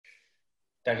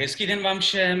Tak hezký den vám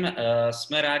všem.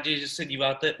 Jsme rádi, že se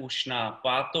díváte už na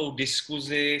pátou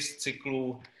diskuzi z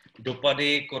cyklu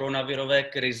Dopady koronavirové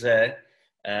krize,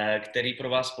 který pro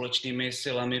vás společnými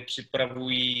silami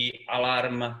připravují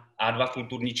Alarm, A2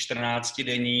 kulturní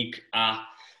 14-deník a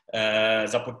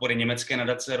za podpory německé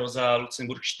nadace Rosa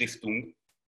Luxemburg Stiftung.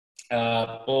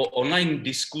 Po online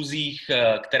diskuzích,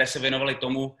 které se věnovaly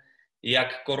tomu,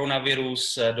 jak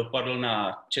koronavirus dopadl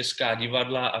na česká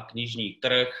divadla a knižní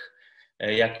trh,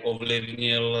 jak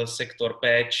ovlivnil sektor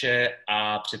péče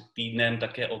a před týdnem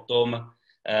také o tom,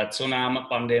 co nám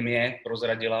pandemie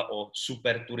prozradila o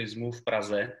superturismu v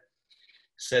Praze,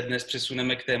 se dnes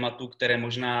přesuneme k tématu, které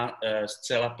možná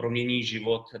zcela promění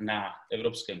život na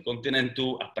evropském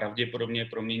kontinentu a pravděpodobně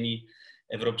promění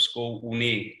Evropskou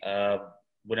unii.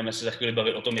 Budeme se za chvíli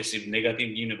bavit o tom, jestli v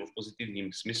negativním nebo v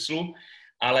pozitivním smyslu,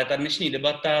 ale ta dnešní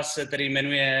debata se tedy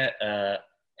jmenuje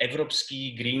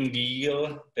Evropský Green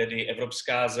Deal, tedy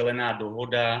Evropská zelená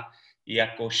dohoda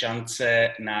jako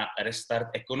šance na restart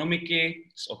ekonomiky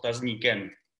s otazníkem.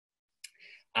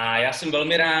 A já jsem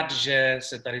velmi rád, že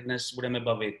se tady dnes budeme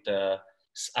bavit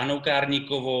s Anou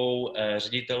Kárníkovou,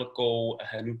 ředitelkou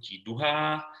hnutí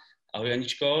Duha. Ahoj,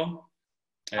 Aničko.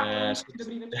 Ahoj,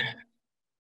 dobrý večer.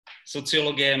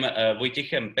 Sociologem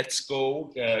Vojtěchem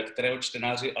Peckou, kterého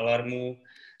čtenáři Alarmu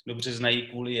dobře znají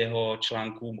kvůli jeho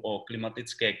článkům o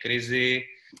klimatické krizi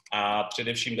a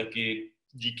především taky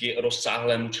díky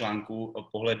rozsáhlému článku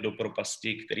Pohled do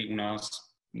propasti, který u nás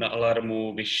na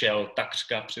Alarmu vyšel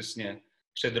takřka přesně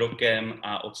před rokem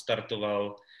a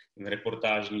odstartoval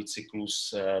reportážní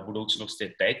cyklus Budoucnost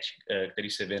je teď, který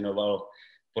se věnoval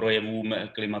projevům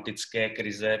klimatické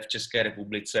krize v České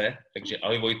republice. Takže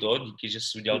ahoj Vojto, díky, že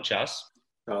jsi udělal čas.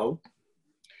 Ahoj.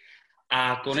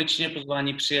 A konečně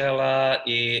pozvání přijala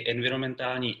i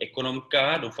environmentální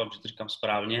ekonomka, doufám, že to říkám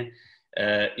správně,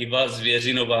 Iva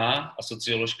Zvěřinová, a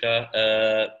socioložka,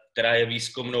 která je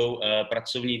výzkumnou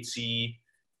pracovnicí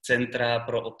Centra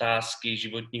pro otázky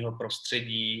životního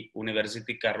prostředí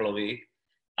Univerzity Karlovy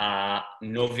a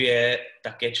nově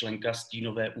také členka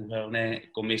Stínové uhelné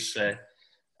komise,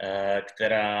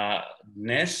 která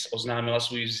dnes oznámila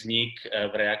svůj vznik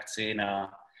v reakci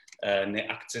na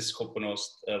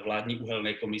neakceschopnost vládní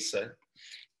uhelné komise.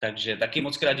 Takže taky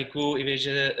moc krát děkuju Ivě,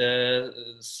 že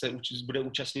se bude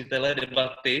účastnit téhle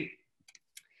debaty.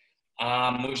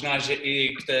 A možná, že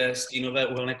i k té Stínové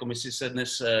uhelné komisi se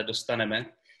dnes dostaneme.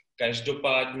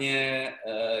 Každopádně,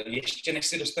 ještě než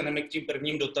se dostaneme k tím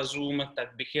prvním dotazům,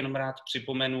 tak bych jenom rád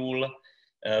připomenul,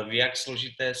 v jak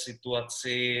složité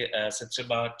situaci se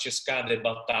třeba česká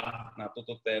debata na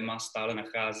toto téma stále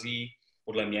nachází,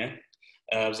 podle mě.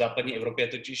 V západní Evropě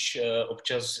totiž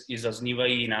občas i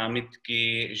zaznívají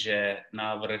námitky, že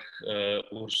návrh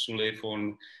Ursuly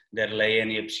von der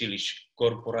Leyen je příliš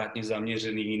korporátně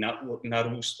zaměřený, na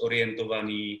růst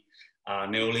orientovaný a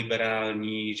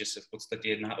neoliberální, že se v podstatě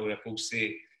jedná o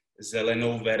jakousi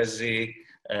zelenou verzi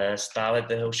stále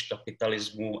téhož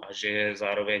kapitalismu a že je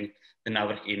zároveň ten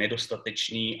návrh i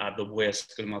nedostatečný a do boje s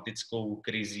klimatickou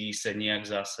krizí se nějak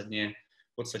zásadně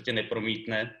v podstatě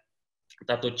nepromítne.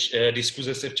 Tato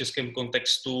diskuze se v českém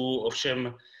kontextu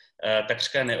ovšem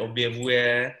takřka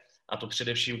neobjevuje, a to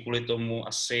především kvůli tomu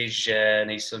asi, že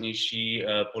nejsilnější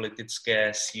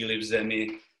politické síly v zemi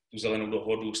tu zelenou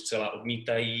dohodu zcela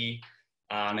odmítají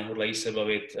a nehodlají se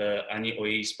bavit ani o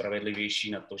její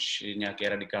spravedlivější, natož nějaké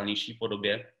radikálnější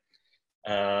podobě.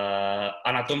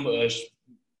 A na tom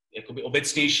jakoby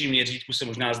obecnějším měřítku se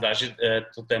možná zdá, že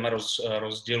to téma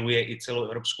rozděluje i celou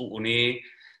Evropskou unii,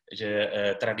 že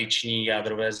tradiční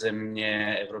jádrové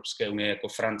země Evropské unie jako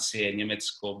Francie,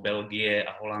 Německo, Belgie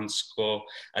a Holandsko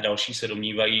a další se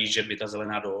domnívají, že by ta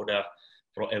zelená dohoda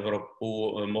pro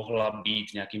Evropu mohla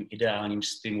být nějakým ideálním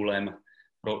stimulem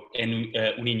pro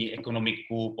unijní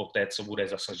ekonomiku po té, co bude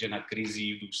zasažena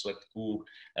krizí v důsledku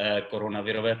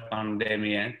koronavirové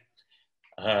pandemie.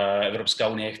 Evropská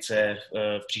unie chce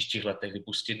v příštích letech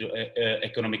vypustit do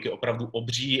ekonomiky opravdu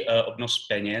obří obnos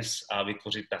peněz a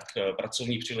vytvořit tak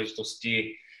pracovní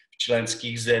příležitosti v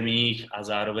členských zemích a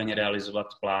zároveň realizovat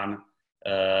plán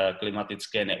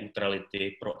klimatické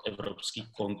neutrality pro evropský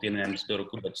kontinent do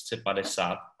roku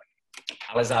 2050.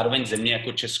 Ale zároveň země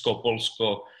jako Česko,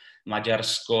 Polsko,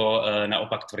 Maďarsko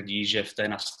naopak tvrdí, že v té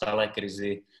nastalé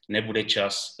krizi nebude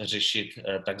čas řešit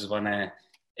takzvané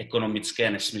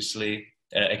ekonomické nesmysly,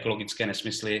 ekologické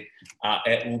nesmysly a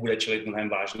EU bude čelit mnohem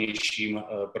vážnějším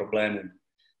problémům.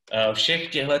 Všech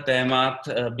těchto témat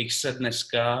bych se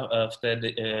dneska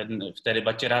v té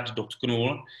debatě rád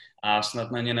dotknul a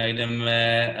snad na ně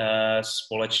najdeme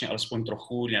společně alespoň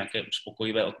trochu nějaké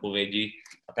uspokojivé odpovědi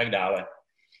a tak dále.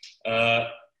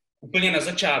 Úplně na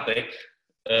začátek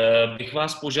bych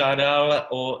vás požádal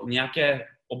o nějaké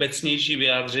obecnější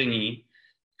vyjádření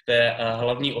k té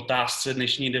hlavní otázce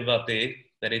dnešní debaty,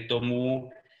 tedy tomu,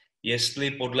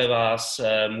 jestli podle vás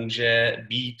může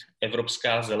být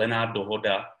Evropská zelená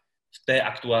dohoda v té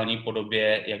aktuální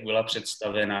podobě, jak byla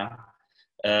představena,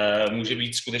 může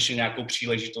být skutečně nějakou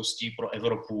příležitostí pro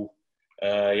Evropu,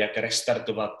 jak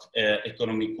restartovat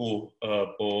ekonomiku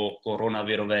po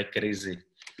koronavirové krizi.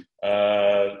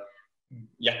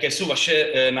 Jaké jsou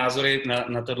vaše názory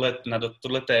na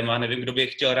tohle téma? Nevím, kdo by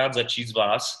chtěl rád začít z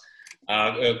vás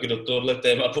a kdo tohle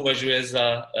téma považuje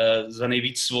za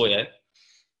nejvíc svoje,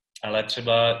 ale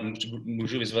třeba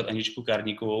můžu vyzvat Aničku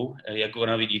Kárníkovou, jak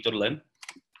ona vidí tohle.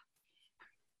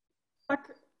 Tak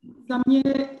za mě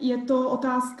je to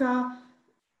otázka,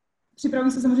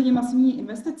 připravují se samozřejmě masivní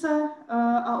investice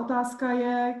a otázka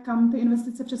je, kam ty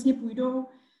investice přesně půjdou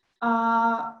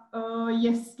a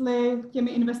jestli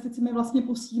těmi investicemi vlastně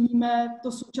posílíme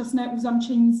to současné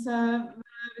uzamčení se v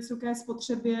vysoké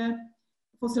spotřebě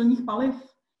fosilních paliv,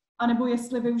 anebo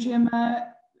jestli využijeme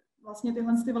vlastně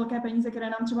tyhle ty velké peníze, které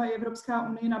nám třeba i Evropská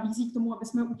unie nabízí k tomu, aby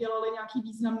jsme udělali nějaký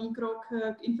významný krok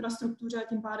k infrastruktuře a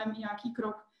tím pádem i nějaký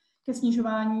krok ke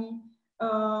snižování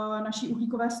naší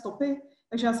uhlíkové stopy.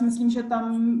 Takže já si myslím, že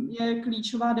tam je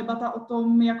klíčová debata o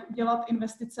tom, jak udělat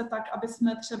investice tak, aby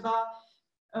jsme třeba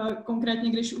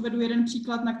konkrétně, když uvedu jeden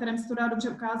příklad, na kterém se to dá dobře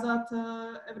ukázat,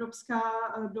 Evropská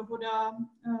dohoda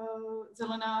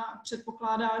zelená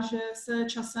předpokládá, že se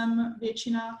časem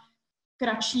většina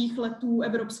kratších letů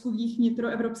evropských,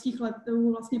 vnitroevropských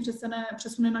letů vlastně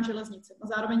přesune na železnici. A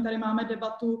zároveň tady máme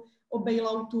debatu o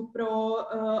bailoutu pro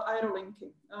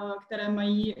aerolinky, které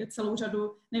mají celou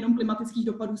řadu nejenom klimatických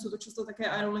dopadů, jsou to často také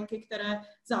aerolinky, které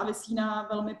závisí na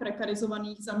velmi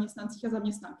prekarizovaných zaměstnancích a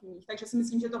zaměstnankyních. Takže si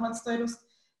myslím, že tohle je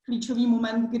dost klíčový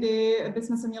moment, kdy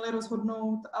bychom se měli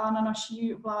rozhodnout a na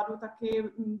naší vládu taky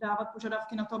dávat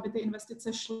požadavky na to, aby ty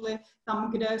investice šly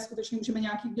tam, kde skutečně můžeme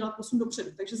nějaký udělat posun dopředu.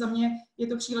 Takže za mě je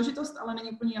to příležitost, ale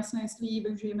není úplně jasné, jestli ji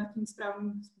využijeme tím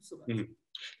správným způsobem.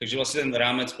 Takže vlastně ten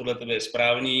rámec podle tebe je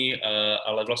správný,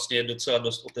 ale vlastně je docela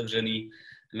dost otevřený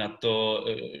na to,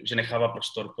 že nechává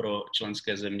prostor pro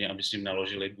členské země, aby s ním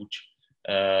naložili buď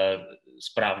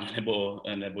správně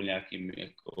nebo nějakým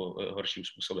jako horším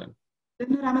způsobem.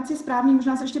 Ten rámec je správný,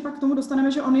 možná se ještě pak k tomu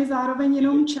dostaneme, že on je zároveň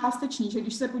jenom částečný, že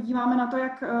když se podíváme na to,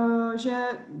 že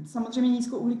samozřejmě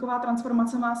nízkouhlíková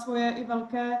transformace má svoje i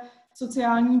velké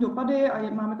sociální dopady a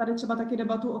máme tady třeba taky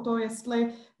debatu o to,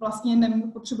 jestli vlastně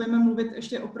potřebujeme mluvit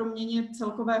ještě o proměně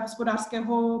celkového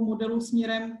hospodářského modelu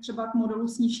směrem třeba k modelu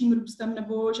s nižším růstem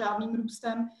nebo žádným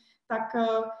růstem, tak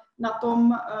na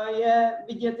tom je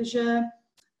vidět, že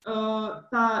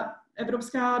ta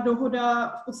Evropská dohoda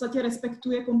v podstatě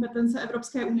respektuje kompetence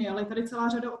Evropské unie, ale je tady celá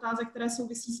řada otázek, které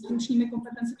souvisí s výlučnými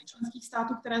kompetencemi členských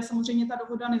států, které samozřejmě ta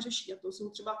dohoda neřeší. A to jsou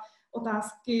třeba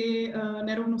otázky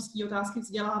nerovností, otázky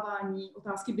vzdělávání,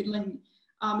 otázky bydlení.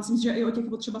 A myslím si, že i o těch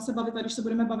potřeba se bavit, a když se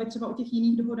budeme bavit třeba o těch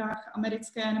jiných dohodách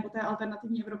americké nebo té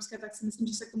alternativní evropské, tak si myslím,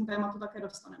 že se k tomu tématu také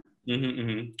dostaneme.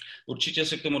 Určitě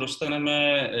se k tomu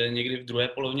dostaneme někdy v druhé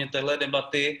polovině téhle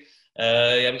debaty.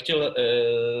 Já bych chtěl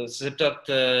se zeptat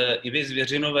Ivy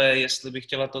Zvěřinové, jestli by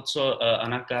chtěla to, co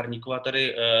Anna Kárníková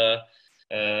tady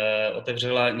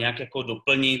otevřela, nějak jako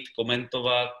doplnit,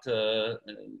 komentovat,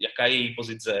 jaká je její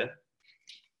pozice?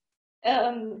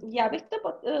 Já bych to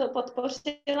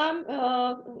podpořila.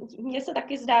 Mně se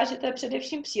taky zdá, že to je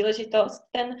především příležitost.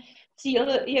 Ten cíl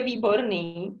je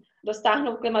výborný,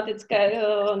 dosáhnout klimatické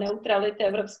neutrality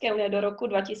Evropské unie do roku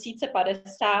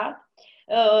 2050.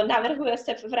 Navrhuje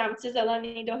se v rámci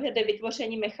zelené dohody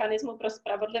vytvoření mechanismu pro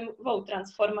spravedlivou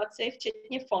transformaci,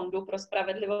 včetně fondu pro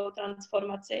spravedlivou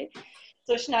transformaci,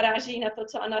 což naráží na to,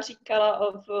 co Anna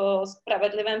říkala v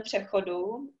spravedlivém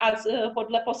přechodu. A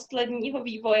podle posledního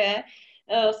vývoje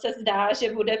se zdá,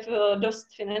 že bude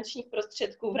dost finančních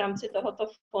prostředků v rámci tohoto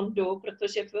fondu,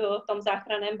 protože v tom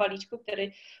záchranném balíčku,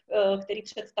 který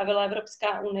představila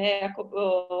Evropská unie jako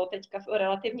teďka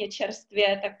relativně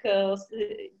čerstvě, tak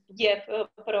je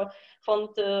pro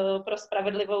fond pro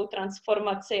spravedlivou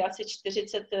transformaci asi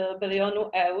 40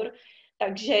 bilionů eur.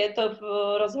 Takže je to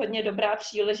rozhodně dobrá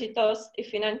příležitost i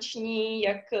finanční,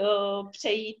 jak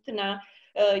přejít na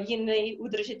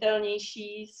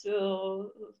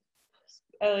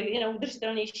jinou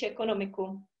udržitelnější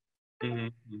ekonomiku.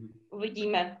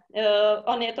 Uvidíme.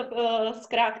 On je to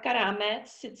zkrátka rámec,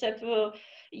 sice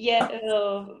je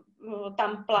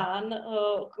tam plán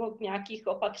nějakých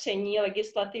opatření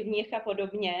legislativních a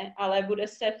podobně, ale bude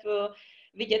se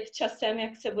vidět časem,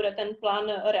 jak se bude ten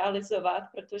plán realizovat,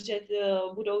 protože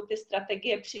budou ty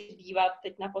strategie přibývat.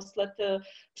 Teď naposled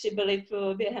přibyly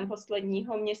během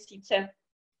posledního měsíce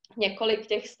několik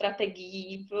těch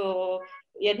strategií.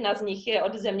 Jedna z nich je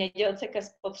od zemědělce ke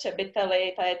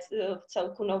spotřebiteli, ta je v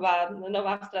celku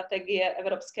nová strategie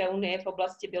Evropské unie v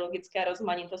oblasti biologické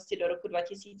rozmanitosti do roku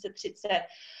 2030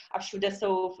 a všude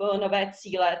jsou nové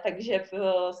cíle, takže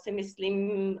si myslím,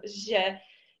 že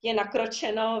je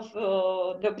nakročeno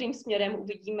dobrým směrem,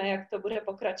 uvidíme, jak to bude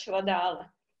pokračovat dále.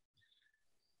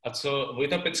 A co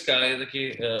Vojta Pecka je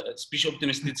taky spíš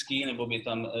optimistický, nebo by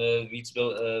tam víc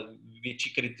byl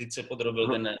větší kritice podrobil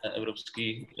ten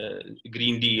evropský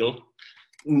Green Deal?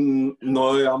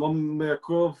 No já mám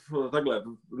jako takhle,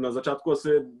 na začátku asi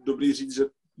je dobrý říct,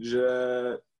 že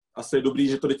asi je dobrý,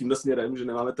 že to jde tímhle směrem, že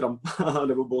nemáme Trumpa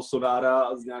nebo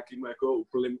Bolsonára s nějakým jako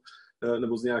úplným,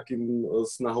 nebo s nějakým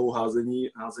snahou házení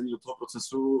do toho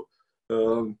procesu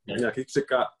nějakých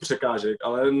překážek,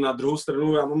 ale na druhou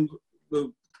stranu já mám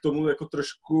k tomu jako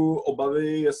trošku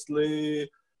obavy, jestli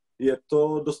je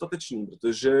to dostatečný,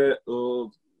 protože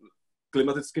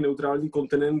klimaticky neutrální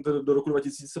kontinent do roku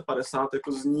 2050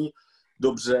 jako zní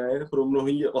dobře, pro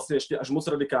mnohý vlastně ještě až moc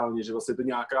radikálně, že vlastně to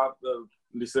nějaká,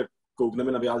 když se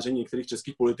koukneme na vyjádření některých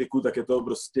českých politiků, tak je to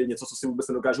prostě něco, co si vůbec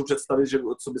nedokážu představit, že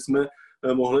co bychom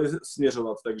mohli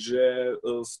směřovat, takže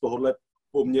z tohohle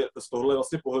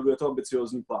vlastně pohledu je to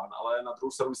ambiciózní plán, ale na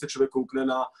druhou stranu, když se člověk koukne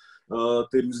na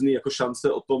ty různé jako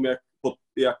šance o tom,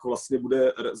 jak vlastně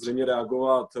bude zřejmě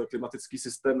reagovat klimatický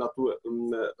systém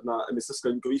na emise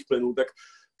skleníkových plynů,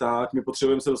 tak my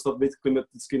potřebujeme se dostat být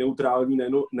klimaticky neutrální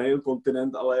nejen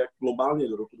kontinent, ale jak globálně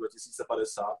do roku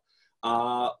 2050.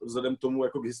 A vzhledem k tomu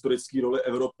jako k historické roli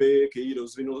Evropy, k její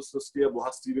rozvinutosti a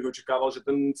bohatství bych očekával, že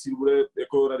ten cíl bude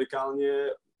jako radikálně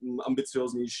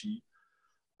ambicioznější.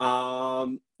 A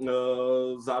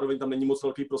zároveň tam není moc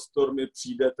velký prostor,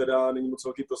 není moc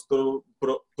velký prostor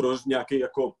pro nějaký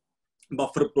jako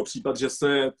buffer pro případ, že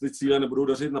se ty cíle nebudou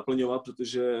dařit naplňovat,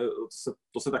 protože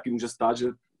to se taky může stát, že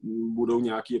budou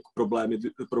nějaké jako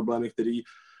problémy, které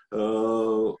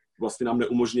vlastně nám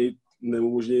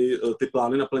neumožní ty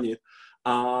plány naplnit.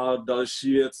 A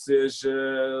další věc je,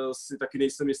 že si taky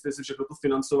nejsem jistý, jestli všechno to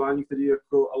financování, který je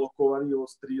jako alokovaný,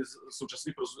 který je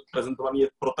současně prezentovaný, je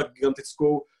pro tak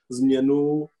gigantickou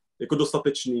změnu jako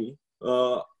dostatečný.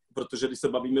 Protože když se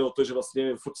bavíme o to, že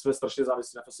vlastně furt jsme strašně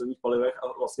závislí na fosilních palivech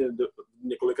a vlastně v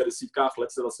několika desítkách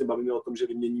let se vlastně bavíme o tom, že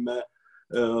vyměníme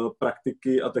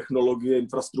praktiky a technologie,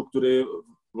 infrastruktury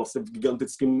vlastně v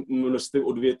gigantickém množství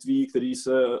odvětví, které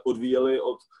se odvíjely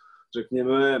od,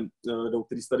 řekněme,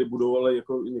 který se tady budovaly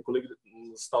jako několik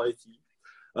staletí.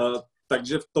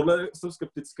 Takže v tohle jsem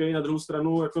skeptický. Na druhou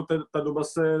stranu jako ta doba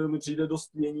se mi přijde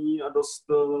dost mění a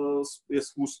je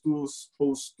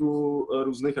spoustu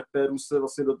různých aktérů se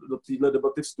vlastně do téhle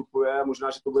debaty vstupuje a možná,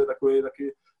 že to bude takový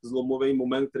taky zlomový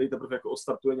moment, který teprve jako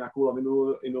odstartuje nějakou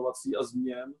lavinu inovací a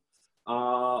změn.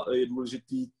 A je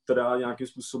důležitý teda nějakým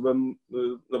způsobem,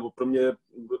 nebo pro mě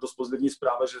dost pozitivní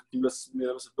zpráva, že tímhle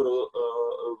směrem se to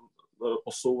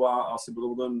posouvá a asi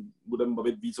budeme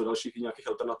bavit víc o dalších nějakých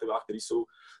alternativách, které jsou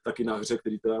taky na hře,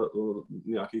 které teda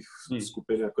nějakých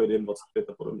skupin, jako je DM25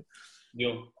 a podobně.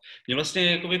 Jo. Mě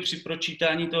vlastně jakoby při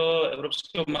pročítání toho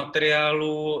evropského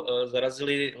materiálu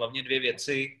zarazily hlavně dvě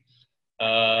věci.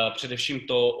 Především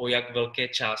to, o jak velké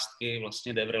částky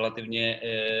vlastně jde relativně,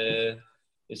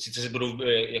 sice se budou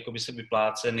jakoby se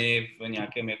vypláceny v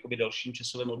nějakém jakoby dalším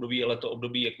časovém období, ale to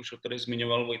období, jak už tady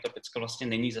zmiňoval Vojta Pecka, vlastně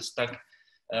není zas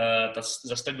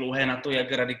tak dlouhé na to,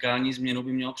 jak radikální změnu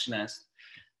by mělo přinést.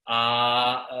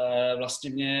 A vlastně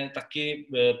mě taky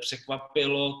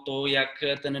překvapilo to, jak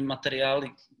ten materiál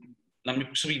na mě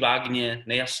působí vágně,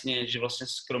 nejasně, že vlastně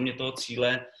kromě toho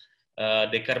cíle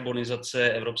dekarbonizace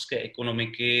evropské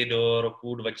ekonomiky do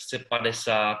roku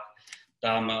 2050,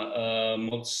 tam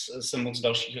jsem moc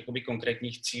dalších jakoby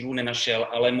konkrétních cílů nenašel,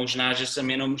 ale možná, že jsem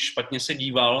jenom špatně se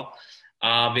díval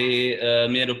a vy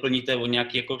mě doplníte o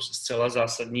nějaké jako zcela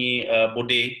zásadní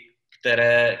body,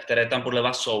 které tam podle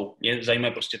vás jsou. Mě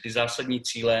zajímají prostě ty zásadní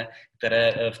cíle,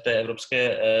 které v té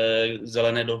evropské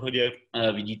zelené dohodě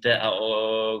vidíte a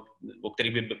o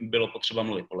kterých by bylo potřeba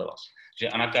mluvit podle vás. Že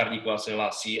Anna Kárníková se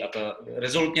hlásí a ta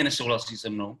rezolutně nesouhlasí se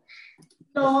mnou.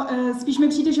 No, spíš mi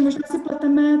přijde, že možná si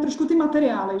pleteme trošku ty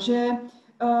materiály, že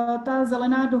ta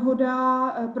zelená dohoda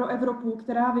pro Evropu,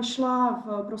 která vyšla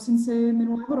v prosinci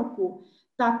minulého roku,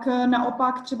 tak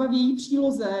naopak třeba v její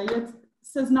příloze je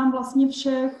seznam vlastně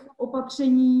všech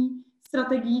opatření,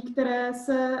 strategií, které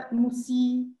se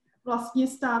musí vlastně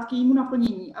stát k jejímu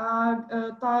naplnění. A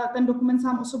ten dokument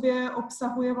sám o sobě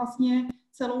obsahuje vlastně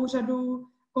celou řadu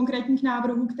konkrétních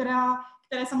návrhů,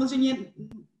 které samozřejmě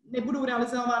nebudou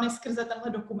realizovány skrze tenhle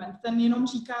dokument. Ten jenom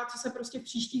říká, co se prostě v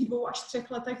příštích 2 až 3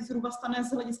 letech zhruba stane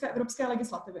z hlediska evropské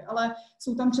legislativy. Ale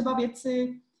jsou tam třeba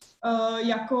věci,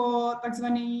 jako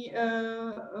takzvaný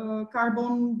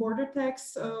carbon border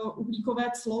tax,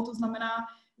 uhlíkové clo, to znamená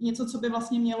něco, co by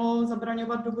vlastně mělo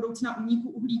zabraňovat do budoucna úniku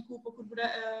uhlíku, pokud bude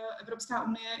Evropská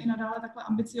unie i nadále takhle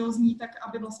ambiciozní, tak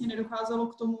aby vlastně nedocházelo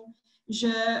k tomu,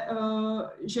 že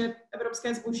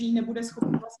evropské zboží nebude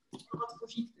schopno vlastně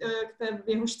zboží, v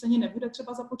jehož ceně nebude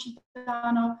třeba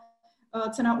započítána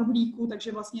cena uhlíku,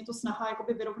 takže vlastně je to snaha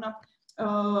jakoby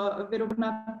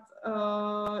vyrovnat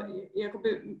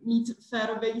jakoby mít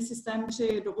férový systém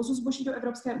při dovozu zboží do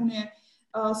Evropské unie.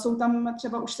 Jsou tam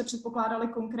třeba už se předpokládaly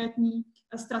konkrétní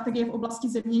strategie v oblasti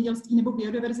zemědělství nebo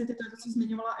biodiverzity, to je to, co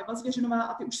zmiňovala Eva Zvěřinová,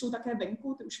 a ty už jsou také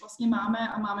venku, ty už vlastně máme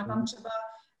a máme tam třeba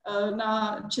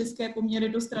na české poměry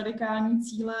dost radikální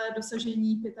cíle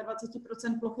dosažení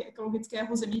 25% plochy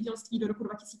ekologického zemědělství do roku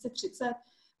 2030.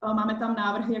 Máme tam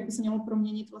návrhy, jak by se mělo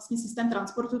proměnit vlastně systém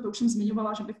transportu, to už jsem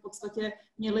zmiňovala, že by v podstatě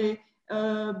měly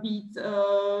být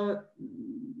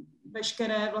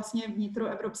veškeré vlastně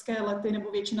vnitroevropské lety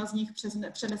nebo většina z nich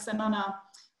přenesena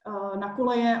na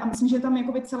koleje a myslím, že je tam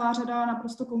jakoby celá řada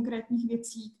naprosto konkrétních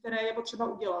věcí, které je potřeba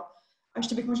udělat. A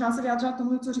ještě bych možná se vyjádřila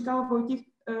tomu, co říkal Vojtěch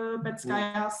Pecka.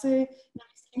 Já si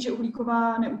nemyslím, že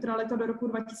uhlíková neutralita do roku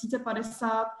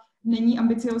 2050 není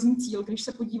ambiciózní cíl. Když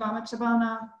se podíváme třeba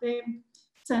na ty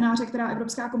scénáře, která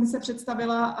Evropská komise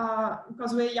představila a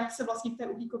ukazuje, jak se vlastně k té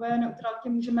uhlíkové neutralitě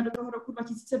můžeme do toho roku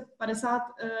 2050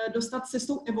 dostat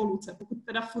cestou evoluce. Pokud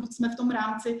teda furt jsme v tom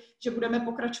rámci, že budeme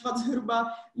pokračovat zhruba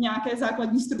v nějaké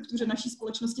základní struktuře naší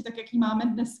společnosti, tak jak ji máme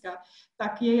dneska,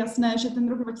 tak je jasné, že ten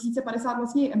rok 2050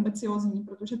 vlastně je ambiciózní,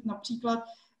 protože například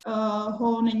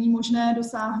ho není možné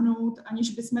dosáhnout, aniž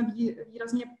bychom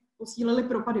výrazně posílili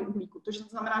propady uhlíku. To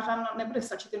znamená, že nám nebude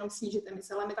stačit jenom snížit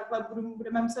emise, ale my takhle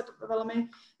budeme muset velmi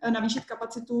navýšit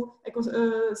kapacitu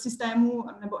systému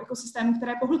nebo ekosystémů,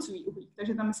 které pohlcují uhlík.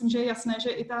 Takže tam myslím, že je jasné, že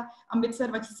i ta ambice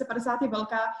 2050 je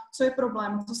velká. Co je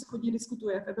problém, co se hodně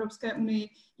diskutuje v Evropské unii,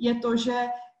 je to, že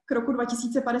k roku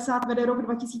 2050 vede rok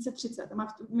 2030. A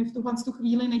my v tuhle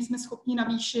chvíli nejsme schopni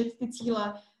navýšit ty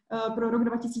cíle pro rok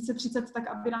 2030, tak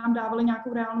aby nám dávali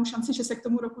nějakou reálnou šanci, že se k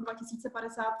tomu roku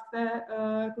 2050 k té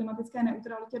klimatické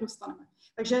neutralitě dostaneme.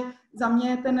 Takže za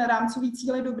mě ten rámcový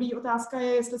cíl je dobrý. Otázka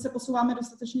je, jestli se posouváme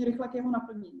dostatečně rychle k jeho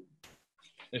naplnění.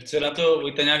 Chce na to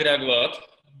Vojta nějak reagovat?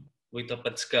 Vojta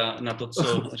Pecka na to, co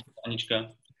říká Anička.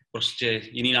 Prostě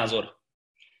jiný názor.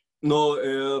 No,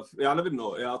 já nevím,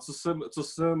 no. Já, co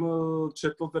jsem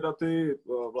četl, teda ty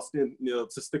vlastně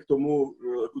cesty k tomu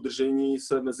udržení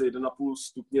se mezi 1,5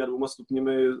 stupně a 2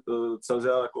 stupněmi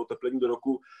Celsia jako oteplení do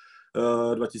roku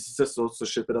 2100,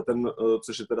 což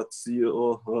je teda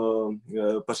cíl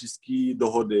pařížské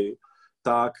dohody,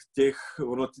 tak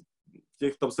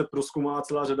tam se prozkoumá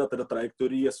celá řada teda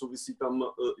trajektorií a souvisí tam,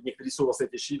 některý jsou vlastně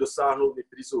těžší dosáhnout,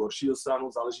 některý jsou horší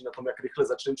dosáhnout, záleží na tom, jak rychle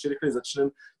začneme, čím rychleji začneme,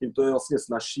 tím to je vlastně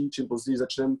snazší, čím později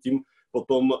začneme, tím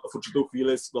potom v určitou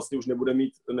chvíli vlastně už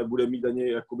nebude mít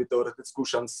ani jakoby teoretickou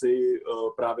šanci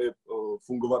právě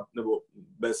fungovat nebo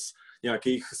bez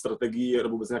nějakých strategií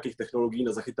nebo bez nějakých technologií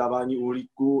na zachytávání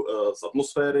uhlíku z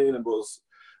atmosféry nebo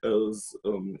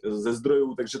ze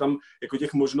zdrojů, takže tam jako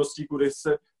těch možností, kudy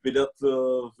se vydat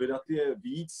je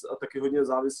víc a taky hodně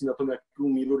závisí na tom, jakou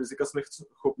míru rizika jsme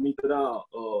schopni teda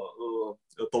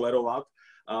tolerovat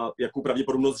a jakou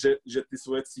pravděpodobnost, že ty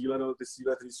svoje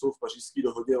cíle, které jsou v pařížské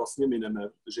dohodě, vlastně mineme,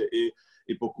 protože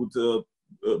i pokud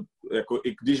jako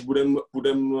i když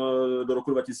budem do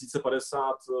roku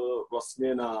 2050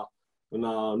 vlastně na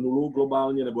nulu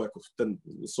globálně, nebo jako ten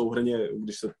souhrně,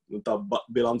 když se ta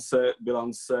bilance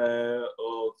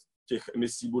těch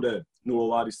emisí bude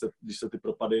nulová, když se ty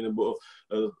propady nebo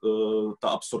ta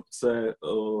absorpce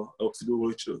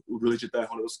oxidu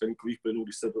uhličitého nebo skleníkových plynů,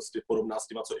 když se prostě porovná s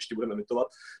těma, co ještě budeme emitovat,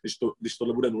 když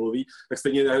tohle bude nulový, tak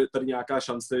stejně je tady nějaká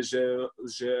šance, že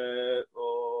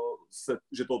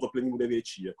to oteplení bude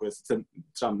větší. Jako je sice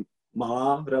třeba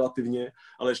malá relativně,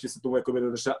 ale ještě se tomu jako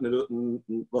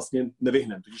vlastně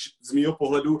nevyhneme. Tudíž z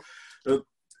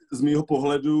mýho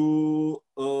pohledu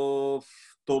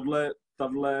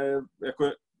tahle,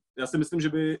 jako já si myslím,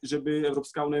 že by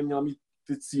Evropská unie měla mít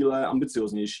ty cíle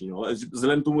ambicioznější. No.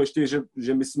 Vzhledem k tomu ještě,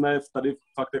 že my jsme tady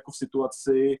fakt jako v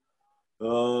situaci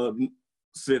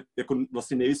jako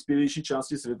vlastně nejvyspělější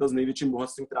části světa s největším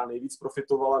bohatstvím, která nejvíc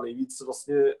profitovala, nejvíc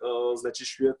vlastně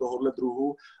znečišťuje tohohle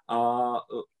druhu a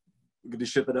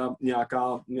když je teda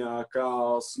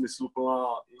nějaká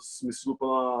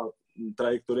smysluplná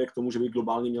trajektorie k tomu, že by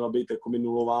globálně měla být jako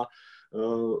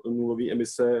nulový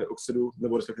emise oxidu,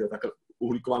 nebo respektive tak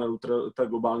uhlíková neutralita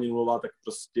globálně nulová, tak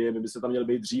prostě my by se tam měli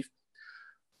být dřív.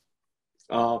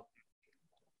 A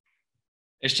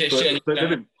Ještě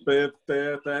nevím,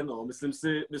 to je, no.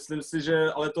 Myslím si,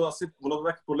 že, ale to asi, ono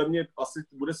tak podle mě asi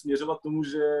bude směřovat tomu,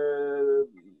 že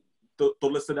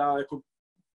tohle se dá jako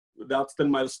dát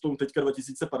ten milestone teďka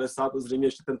 2050 a zřejmě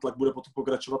ještě ten tlak bude potom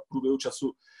pokračovat v průběhu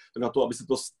času na to, aby se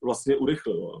to vlastně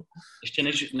urychlilo. Ještě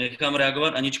než nechám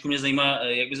reagovat, Aničku, mě zajímá,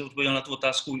 jak bys odpověděl na tu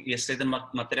otázku, jestli je ten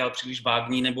materiál příliš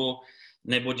vágní,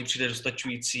 nebo ti přijde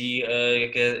dostačující,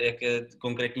 jaké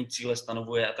konkrétní cíle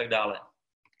stanovuje a tak dále.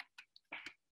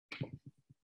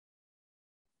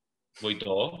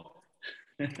 Vojto?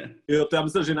 Jo, to já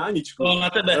myslím, že na Aničku. No, na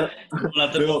tebe.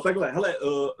 Jo, takhle, hele,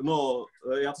 no,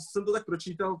 já co jsem to tak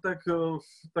pročítal, tak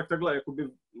takhle, jakoby,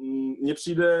 mně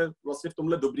přijde vlastně v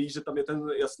tomhle dobrý, že tam je ten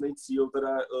jasný cíl,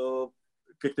 teda,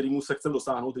 ke kterému se chcem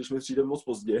dosáhnout, když mi přijde moc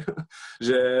pozdě,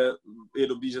 že je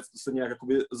dobrý, že se nějak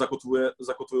jakoby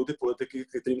zakotvují ty politiky,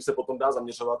 ke kterým se potom dá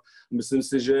zaměřovat. Myslím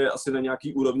si, že asi na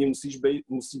nějaký úrovni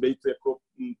musí být jako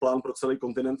plán pro celý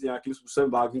kontinent nějakým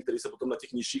způsobem vágní, který se potom na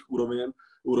těch nižších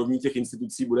úrovní těch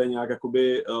institucí bude nějak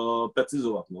jakoby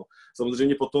precizovat. No.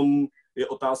 Samozřejmě potom je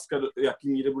otázka, jaký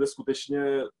míry bude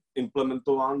skutečně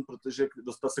implementován, protože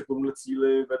dostat se k tomuhle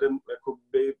cíli vede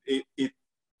jakoby i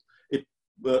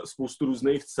spoustu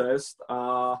různých cest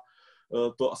a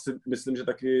to asi myslím, že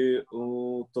taky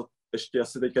to ještě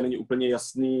asi teďka není úplně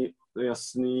jasný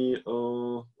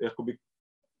jakoby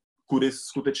kudy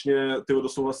skutečně ty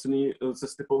odosouhlasené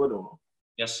cesty povedou. No.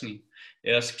 Jasný.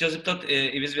 Já si chtěl zeptat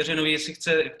Ivy Zvěřinové, jestli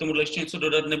chce k tomuhle ještě něco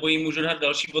dodat, nebo jí můžu dát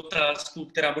další otázku,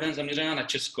 která bude zaměřená na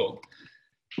Česko.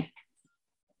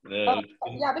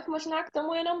 Já bych možná k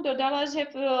tomu jenom dodala, že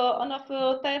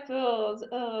v té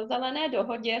zelené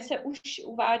dohodě se už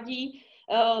uvádí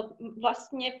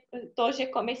vlastně to, že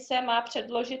komise má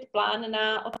předložit plán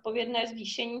na odpovědné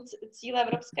zvýšení cíle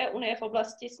Evropské unie v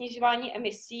oblasti snižování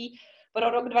emisí pro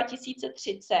rok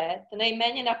 2030,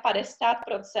 nejméně na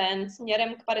 50%,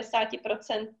 směrem k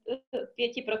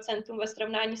 55% ve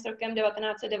srovnání s rokem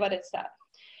 1990.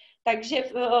 Takže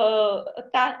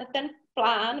ten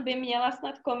plán by měla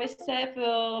snad komise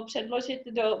předložit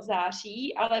do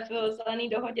září, ale v zelené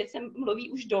dohodě se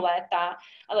mluví už do léta,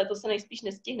 ale to se nejspíš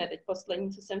nestihne. Teď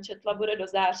poslední, co jsem četla, bude do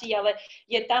září, ale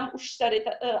je tam už tady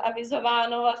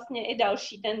avizováno vlastně i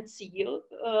další ten cíl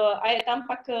a je tam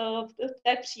pak v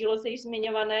té příloze již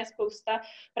zmiňované spousta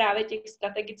právě těch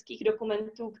strategických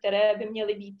dokumentů, které by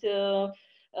měly být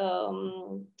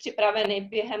připraveny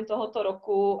během tohoto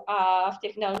roku a v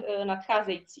těch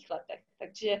nadcházejících letech.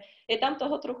 Takže je tam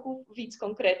toho trochu víc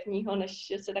konkrétního,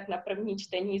 než se tak na první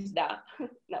čtení zdá,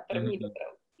 na první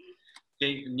dobrou.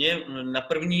 Mě na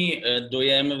první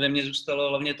dojem ve mně zůstalo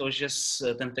hlavně to, že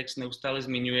ten text neustále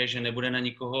zmiňuje, že nebude na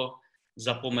nikoho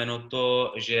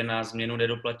zapomenuto, že na změnu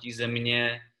nedoplatí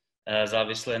země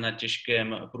závislé na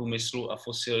těžkém průmyslu a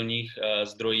fosilních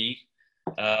zdrojích.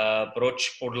 Proč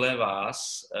podle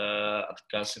vás, a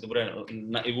teďka si to bude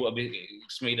na Ivu, aby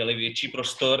jsme jí dali větší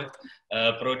prostor,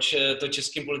 proč to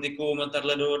českým politikům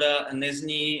tato dohoda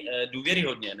nezní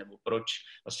důvěryhodně, nebo proč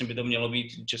vlastně by to mělo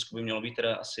být, Česko by mělo být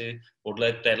teda asi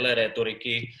podle téhle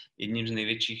rétoriky jedním z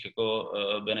největších jako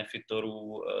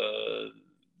benefitorů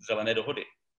zelené dohody?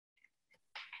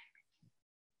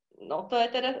 No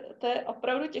to je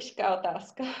opravdu těžká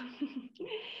otázka.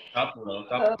 Chápu.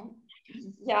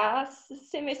 Já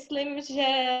si myslím, že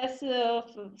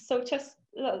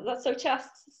za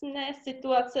současné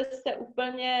situace se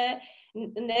úplně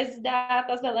nezdá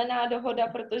ta zelená dohoda,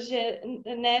 protože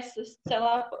ne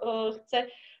zcela chce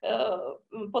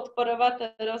podporovat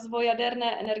rozvoj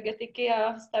jaderné energetiky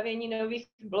a stavění nových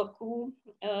bloků,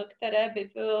 které by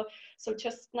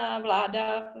současná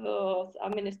vláda a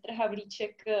ministr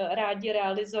Havlíček rádi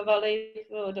realizovali.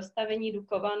 Dostavení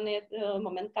Dukovan je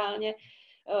momentálně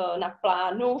na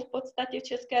plánu v podstatě v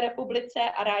České republice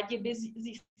a rádi by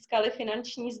získali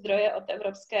finanční zdroje od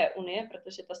Evropské unie,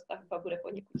 protože ta stavba bude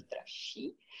poněkud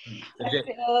dražší. Takže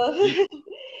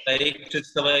tady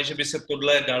představa je, že by se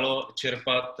tohle dalo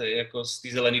čerpat jako z té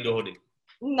zelené dohody.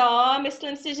 No,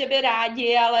 myslím si, že by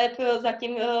rádi, ale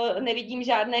zatím nevidím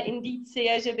žádné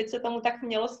indicie, že by se tomu tak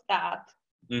mělo stát.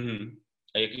 Mm-hmm.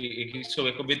 A jaký jsou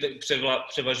jakoby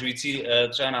převažující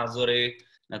třeba názory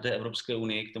na té Evropské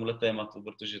unii k tomuhle tématu,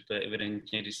 protože to je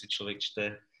evidentně, když si člověk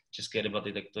čte české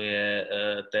debaty, tak to je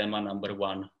téma number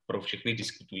one pro všechny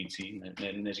diskutující,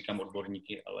 neříkám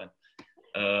odborníky, ale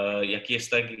jaký je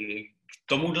vztah k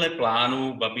tomuhle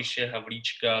plánu Babiše,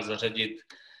 Havlíčka zařadit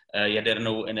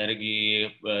jadernou energii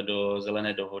do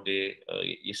zelené dohody,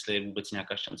 jestli je vůbec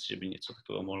nějaká šance, že by něco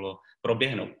takového mohlo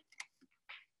proběhnout?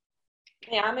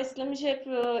 Já myslím, že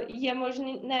je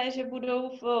možné, že budou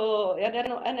v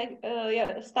jadernou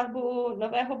stavbu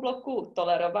nového bloku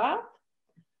tolerovat,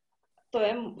 To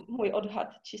je můj odhad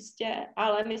čistě,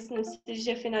 ale myslím si,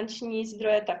 že finanční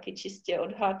zdroje taky čistě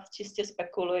odhad, čistě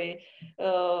spekuluji,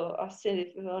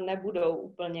 asi nebudou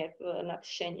úplně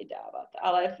nadšení dávat.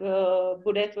 Ale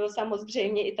bude to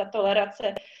samozřejmě i ta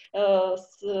tolerace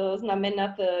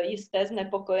znamenat jisté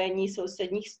znepokojení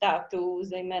sousedních států,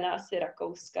 zejména asi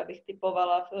Rakouska bych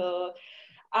typovala,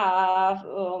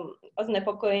 a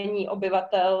znepokojení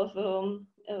obyvatel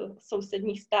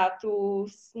sousedních států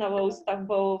s novou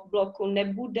stavbou bloku.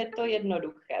 Nebude to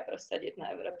jednoduché prosadit na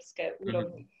evropské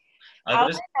úrovni.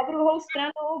 Ale na druhou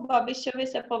stranu Babišovi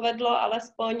se povedlo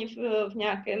alespoň v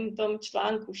nějakém tom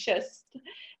článku 6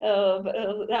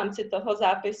 v rámci toho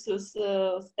zápisu z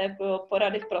té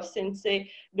porady v prosinci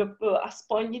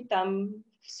aspoň tam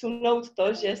vsunout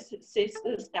to, že si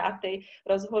státy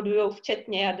rozhodují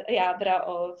včetně jádra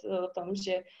o tom,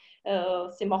 že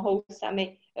si mohou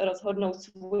sami rozhodnout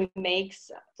svůj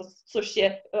mix, což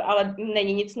je, ale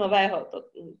není nic nového. To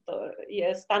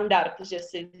je standard, že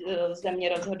si země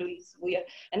rozhodují svůj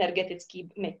energetický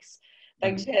mix.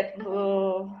 Takže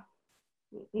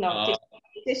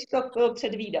těžko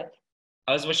předvídat.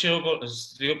 Ale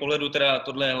z tvého pohledu teda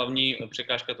tohle je hlavní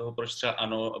překážka toho, proč třeba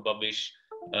ANO, Babiš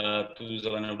tu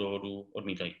zelenou dohodu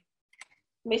odmítají.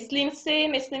 Myslím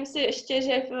si ještě,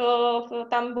 že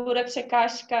tam bude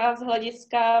překážka z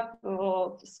hlediska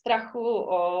strachu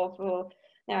o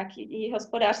nějaký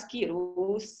hospodářský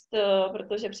růst,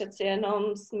 protože přeci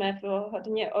jenom jsme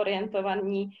hodně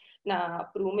orientovaní na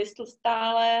průmysl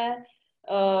stále.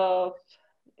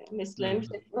 Myslím, že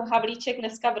Havlíček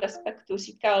dneska v Respektu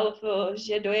říkal,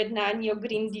 že do jednání o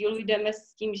Green Dealu jdeme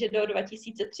s tím, že do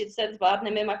 2030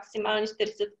 zvládneme maximálně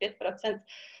 45%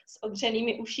 s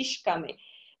odřenými ušiškami.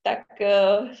 Tak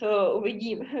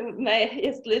uvidíme,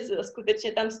 jestli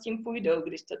skutečně tam s tím půjdou,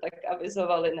 když to tak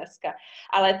avizovali dneska.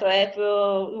 Ale to je,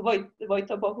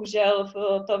 Vojto, bohužel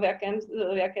to,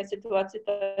 v jaké situaci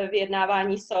to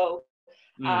vyjednávání jsou.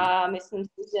 A myslím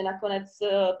si, že nakonec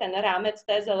ten rámec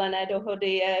té zelené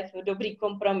dohody je dobrý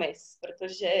kompromis,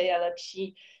 protože je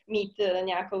lepší mít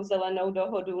nějakou zelenou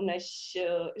dohodu, než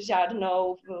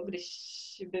žádnou, když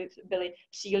by byly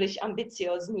příliš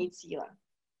ambiciozní cíle.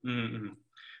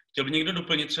 Chtěl by někdo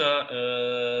doplnit třeba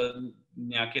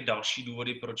nějaké další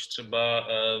důvody, proč třeba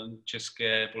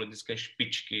české politické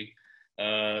špičky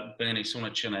úplně nejsou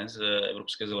nadšené z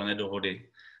Evropské zelené dohody?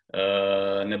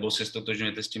 Nebo se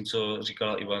ztotožňujete s tím, co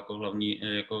říkala Iva jako hlavní,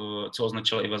 co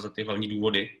označila Iva za ty hlavní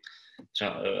důvody?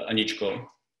 Třeba Aničko.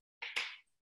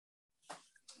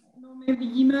 No, my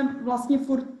vidíme vlastně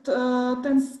furt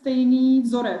ten stejný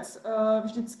vzorec.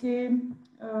 Vždycky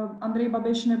Andrej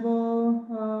Babiš nebo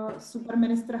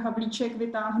superministr Havlíček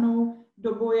vytáhnou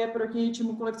do boje proti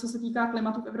čemukoliv, co se týká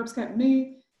klimatu v Evropské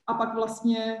unii, a pak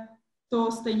vlastně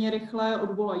to stejně rychle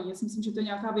odvolají. Já si myslím, že to je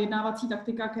nějaká vyjednávací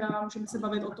taktika, která můžeme se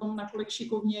bavit o tom, nakolik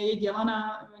šikovně je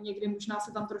dělaná. Někdy možná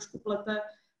se tam trošku plete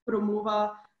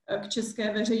promluva k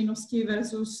české veřejnosti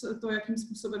versus to, jakým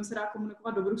způsobem se dá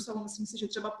komunikovat do Bruselu. Myslím si, že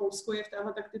třeba Polsko je v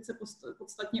téhle taktice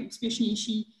podstatně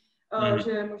úspěšnější,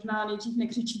 že možná nejdřív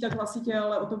nekřičí tak hlasitě,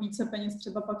 ale o to více peněz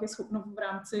třeba pak je schopno v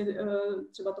rámci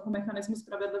třeba toho mechanismu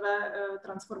spravedlivé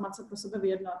transformace pro sebe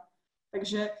vyjednat.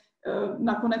 Takže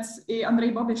nakonec i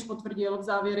Andrej Babiš potvrdil v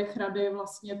závěrech rady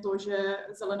vlastně to, že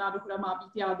zelená dohoda má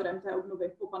být jádrem té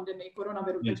obnovy po pandemii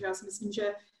koronaviru. Takže já si myslím,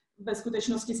 že ve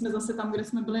skutečnosti jsme zase tam, kde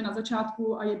jsme byli na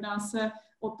začátku, a jedná se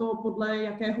o to, podle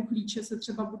jakého klíče se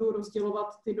třeba budou rozdělovat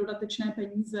ty dodatečné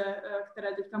peníze,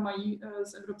 které teďka mají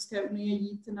z Evropské unie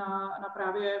jít na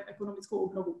právě ekonomickou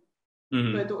obnovu.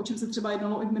 To je to, o čem se třeba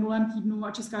jednalo i v minulém týdnu,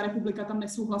 a Česká republika tam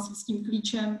nesouhlasí s tím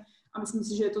klíčem. A myslím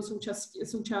si, že je to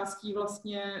součástí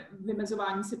vlastně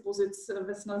vymezování si pozic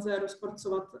ve snaze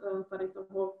rozporcovat tady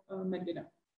toho medvěda.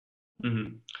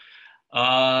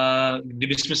 A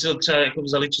kdybychom si to třeba jako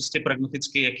vzali čistě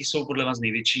pragmaticky, jaký jsou podle vás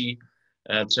největší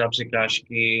třeba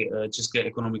překážky české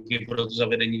ekonomiky pro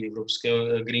zavedení evropského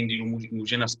Green Dealu?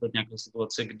 Může nastat nějaká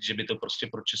situace, že by to prostě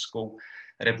pro Českou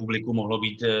republiku mohlo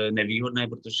být nevýhodné,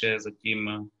 protože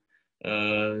zatím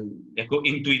jako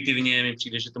intuitivně mi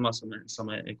přijde, že to má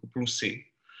samé jako plusy.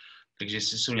 Takže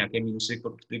jestli jsou nějaké minusy,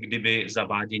 kdyby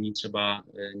zavádění třeba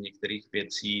některých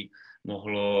věcí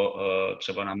mohlo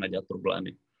třeba nám nadělat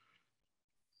problémy.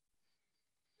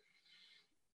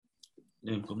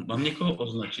 Mám někoho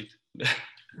označit?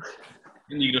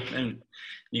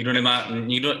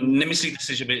 Nikdo nemyslíte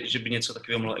si, že by něco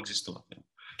takového mohlo existovat? Jo?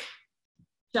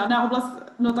 Žádná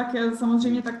oblast, no tak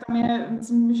samozřejmě, tak tam je,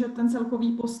 myslím, že ten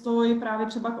celkový postoj právě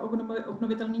třeba k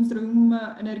obnovitelným zdrojům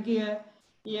energie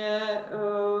je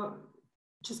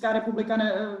Česká republika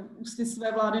ústy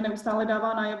své vlády neustále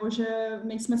dává najevo, že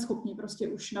nejsme schopni prostě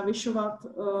už navyšovat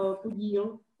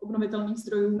podíl obnovitelných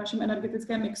zdrojů v našem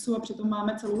energetickém mixu a přitom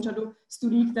máme celou řadu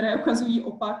studií, které ukazují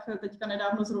opak. Teďka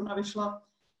nedávno zrovna vyšla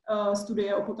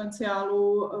studie o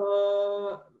potenciálu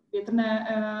větrné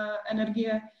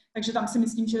energie, takže tam si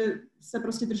myslím, že se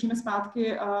prostě držíme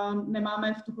zpátky a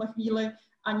nemáme v tuhle chvíli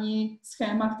ani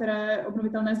schéma, které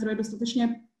obnovitelné zdroje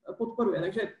dostatečně podporuje.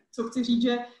 Takže co chci říct,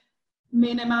 že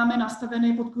my nemáme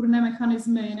nastaveny podpůrné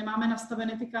mechanismy, nemáme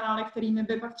nastaveny ty kanály, kterými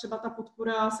by pak třeba ta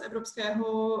podpora z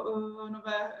evropského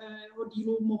nového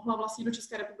dílu mohla vlastně do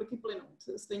České republiky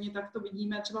plynout. Stejně tak to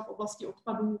vidíme třeba v oblasti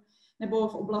odpadů nebo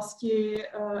v oblasti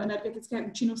energetické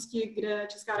účinnosti, kde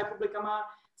Česká republika má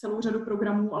celou řadu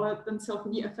programů, ale ten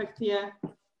celkový efekt je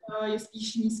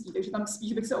spíš nízký. Takže tam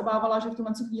spíš bych se obávala, že v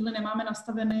tuhle chvíli nemáme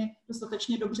nastaveny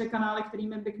dostatečně dobře kanály,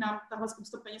 kterými by k nám tahle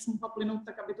spousta peněz mohla plynout,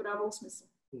 tak aby to dávalo smysl.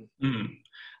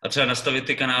 A třeba nastavit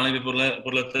ty kanály by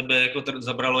podle tebe jako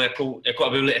zabralo, jako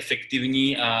aby byly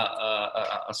efektivní a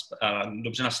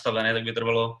dobře nastavené, tak by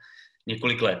trvalo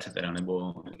několik let, teda,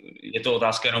 nebo je to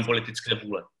otázka jenom politické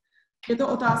vůle? Je to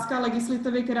otázka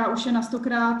legislativy, která už je na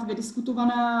 100krát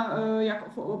vydiskutovaná,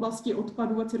 jak v oblasti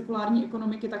odpadů a cirkulární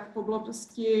ekonomiky, tak v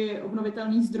oblasti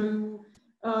obnovitelných zdrojů.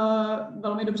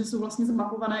 Velmi dobře jsou vlastně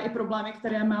zmapované i problémy,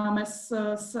 které máme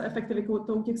s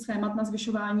efektivitou těch schémat na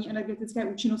zvyšování energetické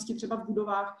účinnosti třeba v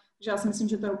budovách. Takže já si myslím,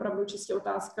 že to je opravdu čistě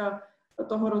otázka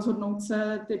toho rozhodnout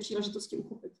se ty příležitosti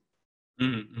uchopit.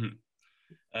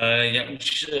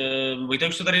 Vojta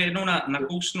už to tady jednou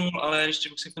nakousnul, ale ještě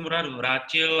bych se k tomu rád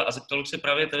vrátil a zeptal se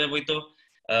právě tebe, Vojto,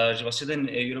 že vlastně ten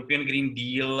European Green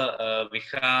Deal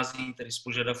vychází tedy z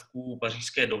požadavků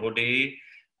Pařížské dohody,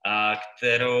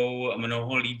 kterou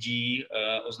mnoho lidí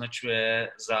označuje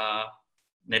za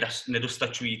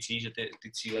nedostačující, že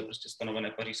ty cíle prostě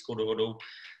stanovené Pařížskou dohodou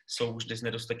jsou už dnes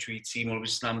nedostačující. Mohl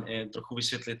bys nám trochu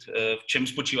vysvětlit, v čem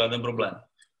spočívá ten problém?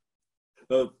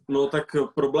 No tak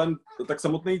problém, tak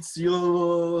samotný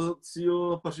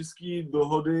cíl Pařížské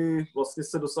dohody vlastně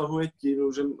se dosahuje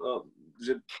tím,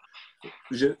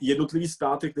 že jednotlivý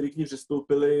státy, které k ní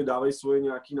přistoupily, dávají svoje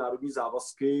nějaké národní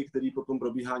závazky, které potom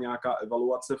probíhá nějaká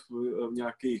evaluace v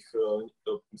nějakých,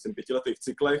 myslím, 5letých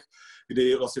cyklech,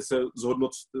 kdy vlastně se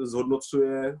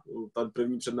zhodnocuje, ten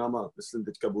první před náma, myslím,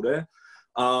 teďka bude.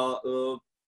 A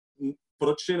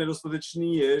proč je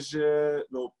nedostatečný je, že,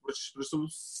 proč jsou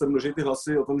se množí ty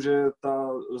hlasy o tom, že ta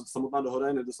samotná dohoda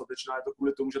je nedostatečná, je to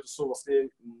kvůli tomu, že to jsou vlastně,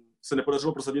 se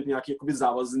nepodařilo prosadit nějaký jakoby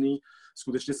závazný,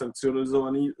 skutečně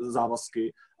sankcionalizovaný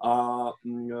závazky a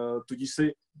tudíž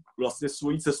si vlastně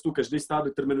svoji cestu každý stát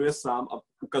determinuje sám a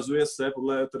ukazuje se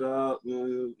podle teda,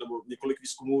 nebo několik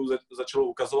výzkumů začalo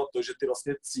ukazovat to, že ty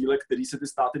vlastně cíle, které se ty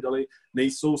státy daly,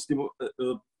 nejsou s tím,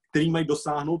 který mají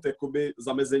dosáhnout jakoby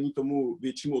zamezení tomu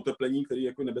většímu oteplení, který je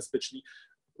jako nebezpečný,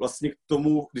 vlastně k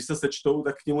tomu, když se sečtou,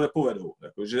 tak k němu nepovedou.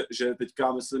 Jako, že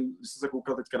teďka, myslím, když jsem se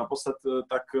koukal teďka naposled,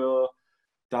 tak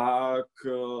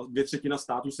 2/3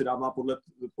 států si dává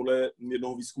podle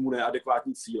jednoho výzkumu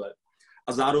neadekvátní cíle.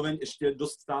 A zároveň ještě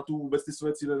dost států vůbec ty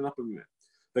své cíle nenaplňuje.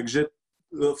 Takže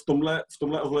v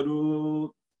tomhle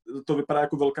ohledu to vypadá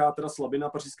jako velká teda slabina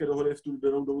Pařížské dohody, v tu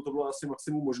danou dobu to bylo asi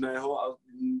maximum možného a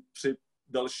při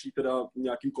další teda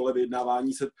nějakým kole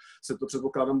vyjednávání se to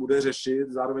předpokládám bude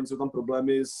řešit. Zároveň jsou tam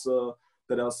problémy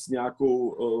s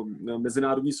nějakou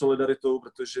mezinárodní solidaritou,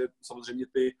 protože samozřejmě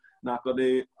ty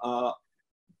náklady a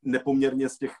nepoměrně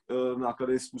z těch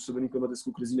náklady způsobených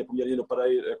klimatickou krizí nepoměrně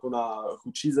dopadají jako na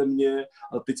chudší země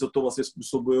a ty, co to vlastně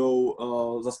způsobují,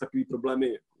 zase takový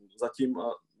problémy zatím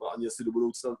a ani asi do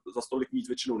budoucna za stolik mít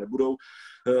většinou nebudou.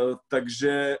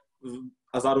 Takže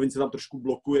a zároveň se tam trošku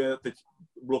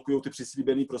blokují ty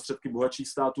přislíbené prostředky bohatších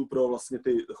států pro vlastně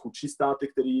ty chudší státy,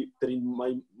 který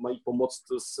mají pomoct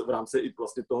v rámci i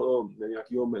vlastně toho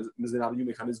nějakého mezinárodního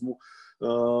mechanismu,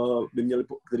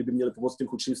 který by měli pomoct těm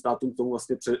chudším státům k tomu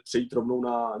vlastně přejít rovnou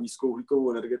na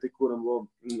nízkouhlíkovou energetiku nebo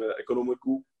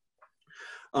ekonomiku.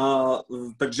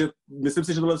 Takže myslím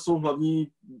si, že tohle jsou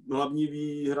hlavní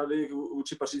výhrady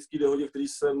vůči Pařížské dohodě,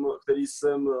 který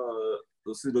jsem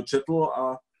si dočetl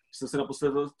a jsem se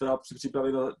naposledy teda při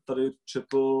přípravě tady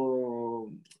četl,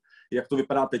 jak to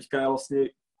vypadá teďka, vlastně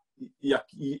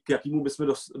k jakému bychom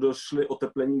došli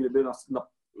oteplení, kdyby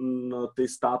ty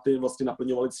státy vlastně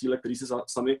naplňovaly cíle, které si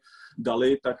sami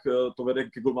dali, tak to vede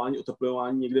ke globální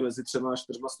oteplování někde mezi 3 a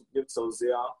 4 stupně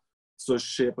Celsia,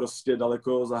 což je prostě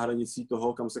daleko za hranicí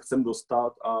toho, kam se chceme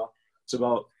dostat a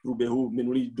třeba v průběhu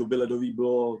minulý doby ledový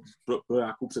bylo pro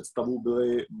nějakou představu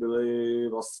byly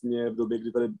vlastně v době,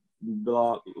 kdy tady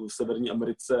byla v Severní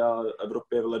Americe a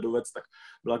Evropě ledovec, tak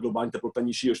byla globální teplota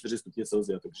nižší o 4 stupně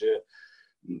Celsia.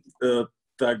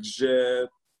 Takže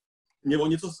mě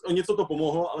o něco to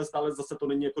pomohlo, ale stále zase to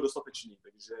není jako dostatečný.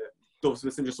 Takže to si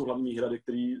myslím, že jsou hlavní výhrady,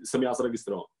 které jsem já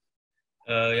zaregistroval.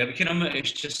 Já bych jenom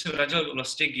ještě se vrátil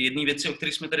vlastně k jedné věci, o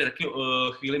které jsme tady taky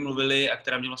chvíli mluvili a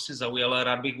která mě vlastně zaujala,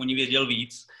 rád bych o ní věděl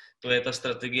víc. To je ta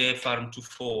strategie Farm to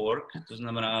Fork, to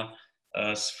znamená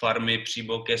z farmy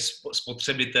přímo ke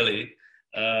spotřebiteli.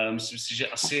 Myslím si, že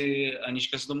asi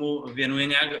Anička se tomu věnuje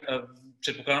nějak,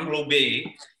 předpokládám, hlouběji.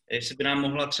 Jestli by nám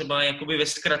mohla třeba jakoby ve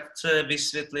zkratce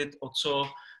vysvětlit, o co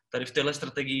tady v téhle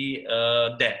strategii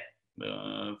jde.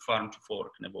 Farm to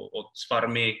Fork, nebo z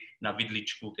farmy na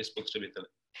vidličku ke spotřebiteli.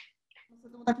 Se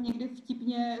tomu tak někdy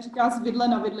vtipně říká z vidle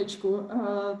na vidličku,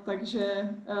 takže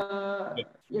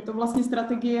je to vlastně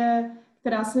strategie,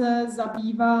 která se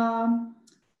zabývá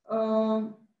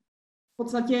v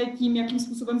podstatě tím, jakým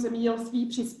způsobem zemědělství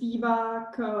přispívá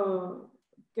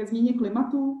ke změně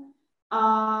klimatu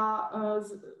a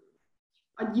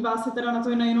dívá se teda na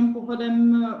to nejenom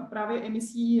pohledem právě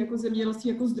emisí jako zemědělství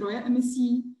jako zdroje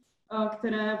emisí,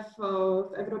 které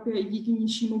v Evropě i díky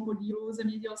nižšímu podílu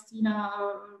zemědělství na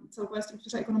celkové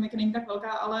struktuře ekonomiky není tak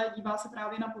velká, ale dívá se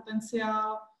právě na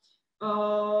potenciál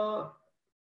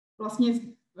vlastně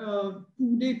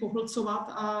půdy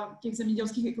pohlcovat a těch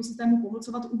zemědělských ekosystémů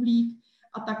pohlcovat uhlík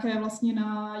a také vlastně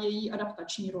na její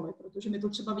adaptační roli, protože my to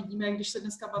třeba vidíme, když se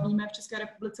dneska bavíme v České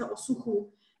republice o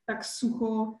suchu, tak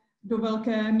sucho do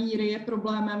velké míry je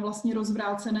problémem vlastně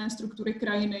rozvrácené struktury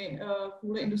krajiny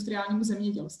kvůli industriálnímu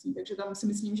zemědělství. Takže tam si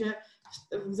myslím, že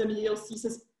v zemědělství se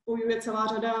spojuje celá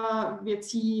řada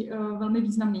věcí velmi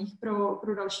významných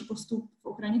pro další postup v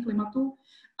ochraně klimatu.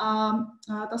 A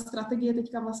ta strategie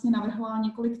teďka vlastně navrhla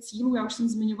několik cílů. Já už jsem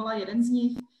zmiňovala jeden z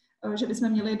nich, že bychom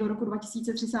měli do roku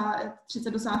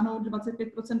 2030 dosáhnout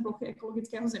 25% plochy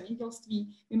ekologického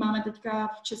zemědělství. My máme teďka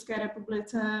v České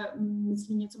republice,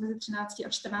 myslím, něco mezi 13 a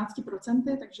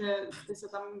 14%, takže by se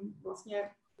tam vlastně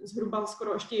zhruba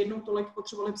skoro ještě jednou tolik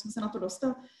potřebovali, bychom se na to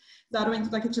dostat. Zároveň to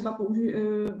taky třeba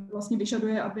vlastně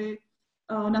vyžaduje, aby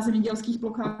na zemědělských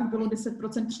plochách bylo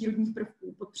 10% přírodních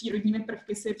prvků. Pod přírodními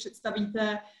prvky si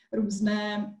představíte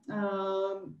různé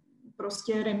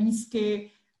prostě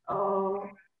remízky,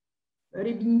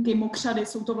 rybníky, mokřady,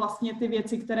 jsou to vlastně ty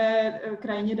věci, které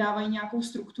krajině dávají nějakou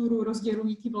strukturu,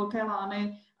 rozdělují ty velké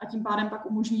lány a tím pádem pak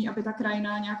umožní, aby ta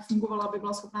krajina nějak fungovala, aby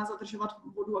byla schopná zadržovat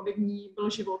vodu, aby v ní byl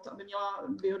život, aby měla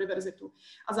biodiverzitu.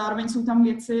 A zároveň jsou tam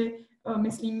věci,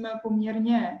 myslím,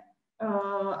 poměrně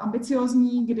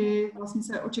ambiciozní, kdy vlastně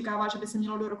se očekává, že by se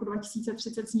mělo do roku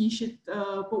 2030 snížit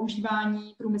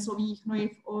používání průmyslových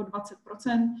hnojiv o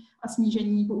 20% a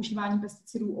snížení používání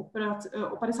pesticidů o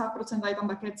 50%. A je tam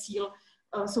také cíl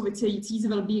související s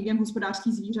well-beingem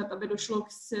hospodářských zvířat, aby došlo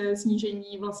k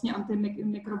snížení vlastně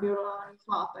antimikrobiálních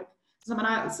látek. To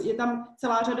znamená, je tam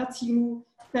celá řada cílů,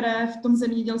 které v tom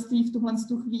zemědělství v tuhle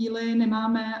chvíli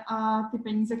nemáme a ty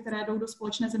peníze, které jdou do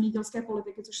společné zemědělské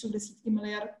politiky, což jsou desítky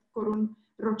miliard korun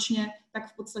ročně, tak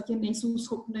v podstatě nejsou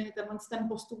schopny ten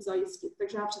postup zajistit.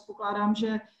 Takže já předpokládám,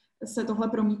 že se tohle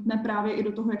promítne právě i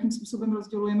do toho, jakým způsobem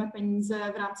rozdělujeme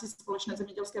peníze v rámci společné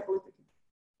zemědělské politiky.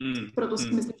 Proto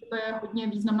si myslím, že to je hodně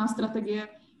významná strategie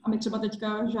a my třeba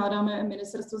teďka žádáme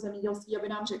Ministerstvo zemědělství, aby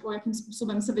nám řeklo, jakým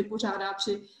způsobem se vypořádá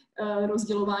při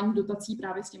rozdělování dotací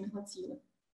právě s těmihle cíli.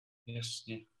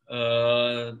 Jasně.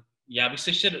 Já bych se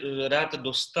ještě rád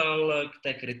dostal k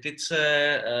té kritice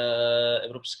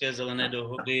Evropské zelené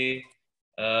dohody.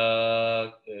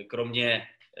 Kromě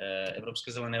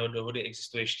Evropské zelené dohody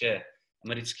existuje ještě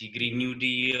americký Green New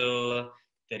Deal,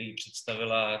 který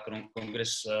představila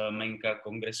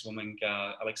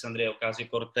kongreswomanka Alexandria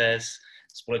Ocasio-Cortez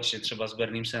společně třeba s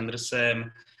Bernie Sandersem.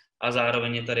 A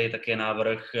zároveň je tady také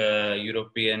návrh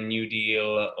European New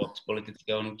Deal od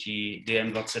politického hnutí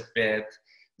DiEM25,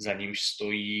 za nímž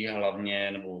stojí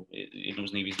hlavně, nebo jednou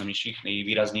z nejvýznamnějších,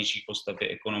 nejvýraznějších postav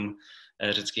je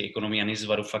řecký ekonom Yanis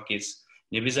Varoufakis.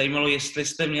 Mě by zajímalo, jestli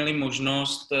jste měli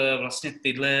možnost vlastně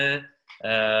tyhle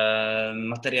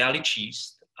materiály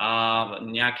číst a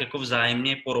nějak jako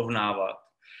vzájemně porovnávat.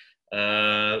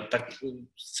 Tak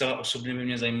zcela osobně by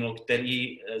mě zajímalo,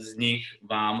 který z nich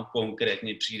vám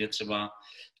konkrétně přijde třeba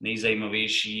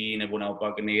nejzajímavější nebo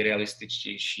naopak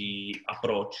nejrealističtější a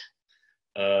proč.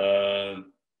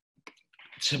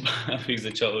 Třeba bych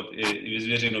začal od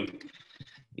Zvěřinovi.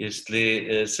 Jestli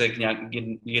se k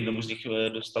jednomu z nich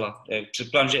dostala.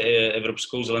 Předpokládám, že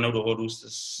Evropskou zelenou dohodu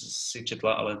si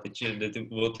četla, ale teď jde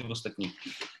o ty ostatní.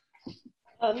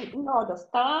 No,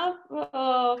 dostala.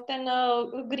 Ten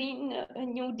Green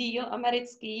New Deal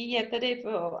americký je tedy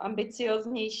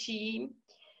ambicioznější.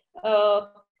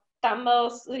 tam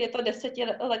je to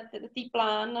 10letý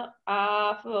plán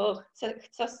a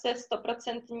chce se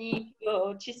 100%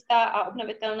 čistá a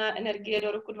obnovitelná energie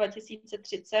do roku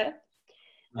 2030.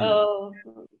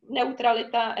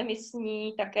 Neutralita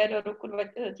emisní také do roku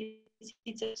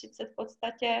 2030 v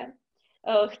podstatě.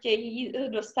 Chtějí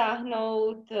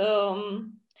dosáhnout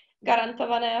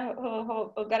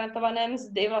garantované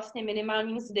mzdy, vlastně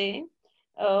minimální mzdy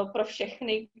pro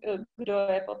všechny,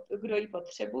 kdo ji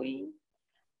potřebují.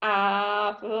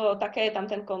 A také je tam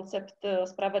ten koncept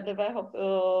spravedlivého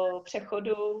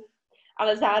přechodu,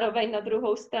 ale zároveň na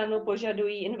druhou stranu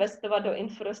požadují investovat do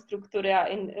infrastruktury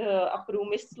a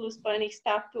průmyslu Spojených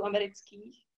států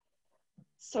amerických,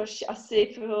 což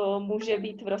asi může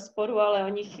být v rozporu, ale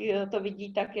oni to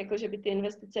vidí tak, jako že by ty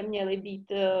investice měly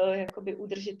být jakoby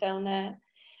udržitelné.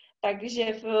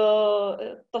 Takže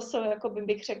to jsou, jakoby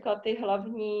bych řekla, ty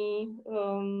hlavní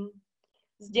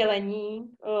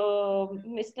sdělení.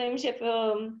 Myslím, že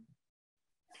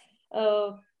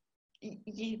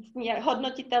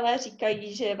hodnotitelé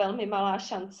říkají, že je velmi malá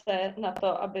šance na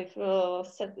to, aby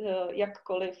se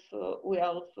jakkoliv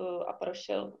ujal a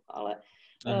prošel, ale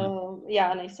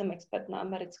já nejsem expert na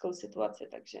americkou situaci,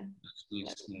 takže...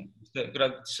 Jasně. Jste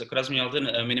akorát zmínil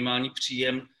ten minimální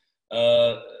příjem,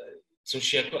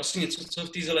 což je jako asi něco, co v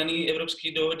té zelené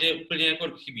evropské dohodě úplně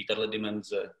jako chybí, tahle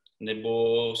dimenze.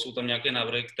 Nebo jsou tam nějaké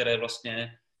návrhy, které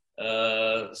vlastně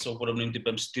jsou podobným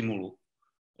typem stimulu,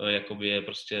 jakoby je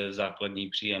prostě základní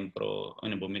příjem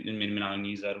nebo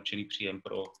minimální zaručený příjem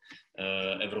pro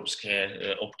evropské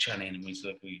občany, nebo něco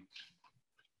takový.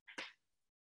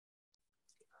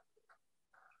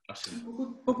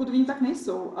 Pokud vím, tak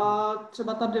nejsou. A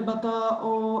třeba ta debata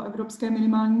o evropské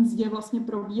minimální mzdě vlastně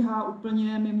probíhá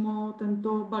úplně mimo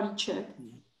tento balíček.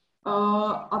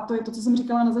 A to je to, co jsem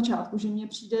říkala na začátku, že mně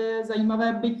přijde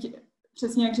zajímavé, byť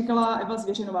přesně jak říkala Eva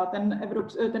Zvěřinová,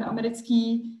 ten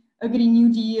americký Green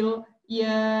New Deal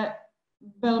je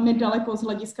velmi daleko z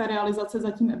hlediska realizace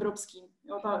za tím evropským.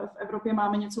 Jo, v Evropě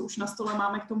máme něco už na stole,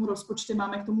 máme k tomu rozpočty,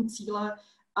 máme k tomu cíle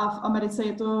a v Americe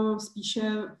je to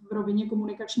spíše v rovině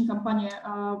komunikační kampaně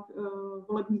a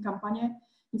volební kampaně.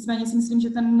 Nicméně si myslím, že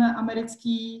ten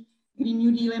americký Green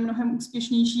New Deal je mnohem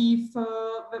úspěšnější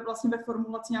vlastně ve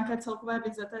formulaci nějaké celkové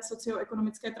vize té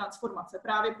socioekonomické transformace,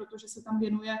 právě protože se tam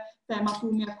věnuje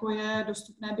tématům, jako je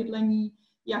dostupné bydlení,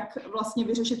 jak vlastně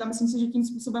vyřešit. A myslím si, že tím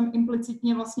způsobem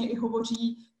implicitně vlastně i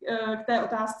hovoří k té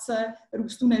otázce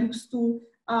růstu, nerůstu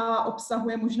a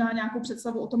obsahuje možná nějakou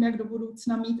představu o tom, jak do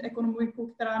budoucna mít ekonomiku,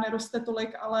 která neroste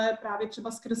tolik, ale právě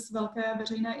třeba skrz velké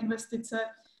veřejné investice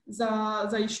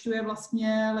zajišťuje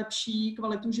vlastně lepší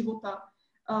kvalitu života.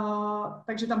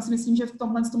 Takže tam si myslím, že v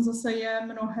tomhle zase je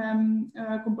mnohem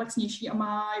komplexnější a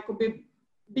má jakoby,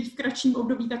 byť v kratším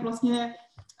období, tak vlastně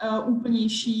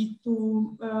úplnější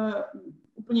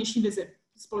vizi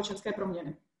společenské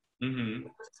proměny. Mm-hmm.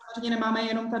 Samozřejmě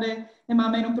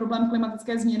nemáme jenom problém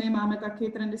klimatické změny, máme taky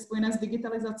trendy spojené s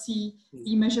digitalizací.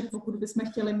 Víme, že pokud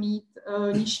bychom chtěli mít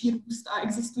nižší růst a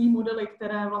existují modely,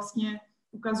 které vlastně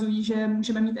ukazují, že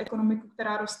můžeme mít ekonomiku,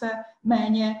 která roste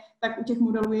méně, tak u těch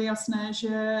modelů je jasné,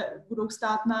 že budou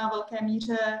stát na velké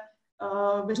míře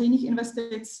veřejných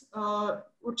investic,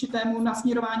 určitému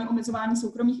nasměrování, omezování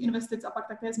soukromých investic a pak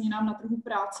také změnám na trhu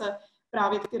práce,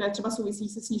 právě které třeba souvisí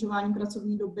se snižováním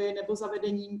pracovní doby nebo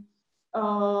zavedením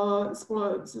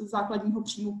základního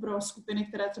příjmu pro skupiny,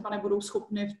 které třeba nebudou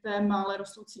schopny v té málo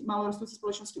rostoucí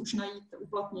společnosti už najít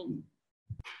uplatnění.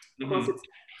 Mm-hmm.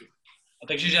 A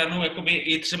takže žádnou jakoby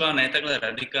i třeba ne takhle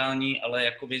radikální, ale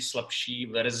jakoby slabší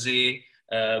verzi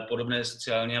podobné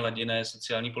sociálně laděné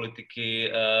sociální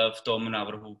politiky v tom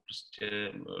návrhu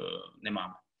prostě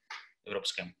nemáme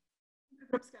evropském.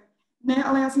 Ne,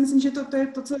 ale já si myslím, že to je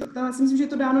to, co já si myslím, že je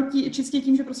to dáno čistě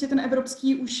tím, že prostě ten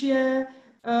evropský už je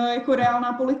jako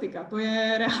reálná politika. To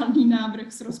je reálný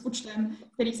návrh s rozpočtem,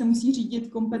 který se musí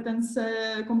řídit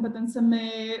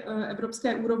kompetencemi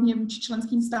evropské úrovně vůči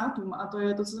členským státům. A to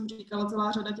je to, co jsem říkala,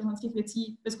 celá řada těch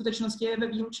věcí ve skutečnosti je ve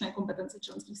výlučné kompetenci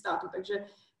členských států. Takže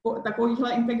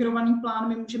takovýhle integrovaný plán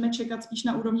my můžeme čekat spíš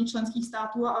na úrovni členských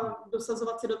států a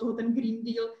dosazovat si do toho ten Green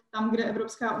Deal tam, kde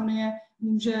Evropská unie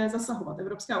může zasahovat.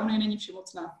 Evropská unie není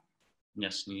všemocná.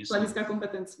 Jasný. Z hlediska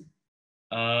kompetencí.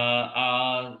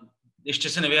 A ještě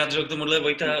se nevyjádřil k tomuhle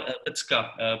Vojta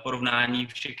Pecka, porovnání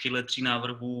všech těchto 3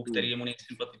 návrhů, který je mu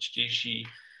nejsympatičtější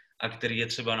a který je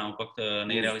třeba naopak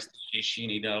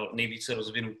nejrealističtější, nejvíce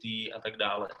rozvinutý a tak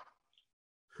dále.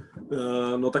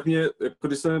 No tak mě, jako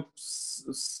když jsem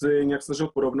si nějak snažil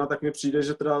porovnat, tak mi přijde,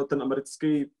 že teda ten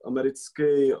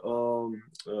americký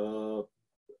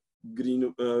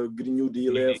Green New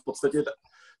Deal je v podstatě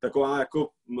taková jako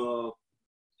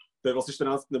to je vlastně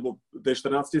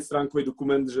 14stránkový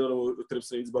dokument, že, o kterém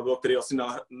se nejvíc bavilo, který asi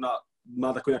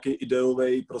má takový nějaký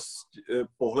ideový prostě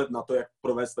pohled na to, jak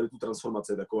provést tady tu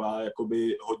transformaci. Taková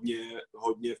jakoby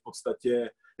hodně v podstatě,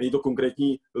 není to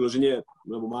konkrétní vyloženě,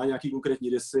 nebo má nějaký konkrétní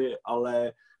rysy,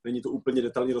 ale není to úplně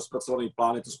detailně rozpracovaný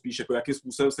plán, je to spíš jako jakým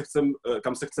způsobem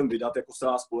kam se chcem vydat jako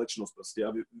celá společnost prostě.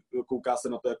 A kouká se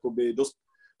na to jakoby dost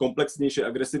komplexnější,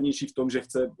 agresivnější v tom, že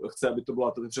chce, aby to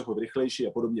byla ten přechod rychlejší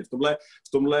a podobně. V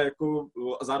tomhle jako,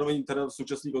 a zároveň teda v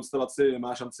současné konstelaci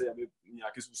nemá šanci, aby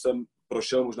nějakým způsobem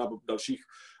prošel, možná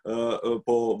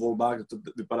po volbách, to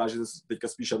vypadá, že teďka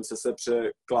spíš šance se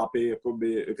překlápí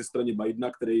jakoby ke straně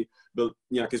Bidena, který byl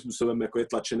nějakým způsobem jako je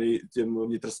tlačený tím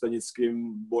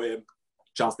vnitrostanickým bojem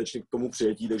částečně k tomu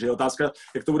přijetí. Takže je otázka,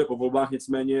 jak to bude po volbách,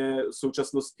 nicméně v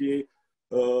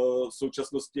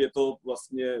současnosti je to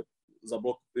vlastně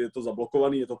je to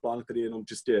zablokovaný, je to plán, který je jenom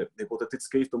čistě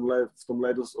hypotetický, v tomhle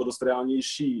je dost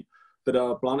reálnější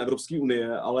teda plán Evropské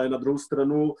unie, ale na druhou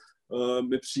stranu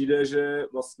mi přijde, že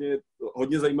vlastně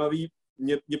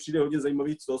mně přijde hodně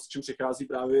zajímavý to, s čím přichází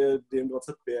právě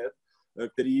DiEM25,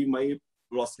 který mají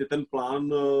vlastně ten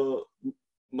plán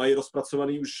mají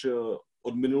rozpracovaný už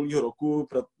od minulého roku,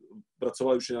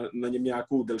 pracovali už na něm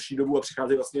nějakou delší dobu a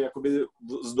přichází vlastně jakoby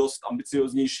s dost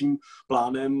ambicioznějším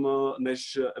plánem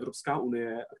než Evropská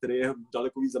unie, který je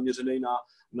daleko víc zaměřený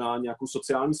na nějakou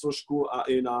sociální složku a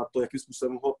i na to, jakým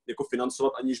způsobem ho jako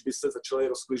financovat, aniž by se začaly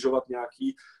rozkližovat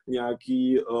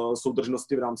nějaký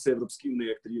soudržnosti v rámci Evropské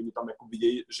unie, který oni tam jako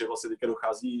vidějí, že vlastně teďka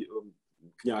dochází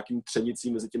k nějakým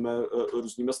třenicím mezi těmi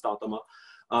různými státama.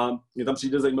 A mně tam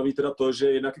přijde zajímavý teda to,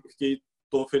 že jednak chtějí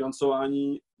to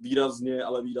financování výrazně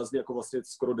jako vlastně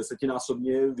skoro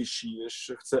 10násobně vyšší,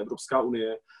 než chce Evropská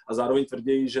unie a zároveň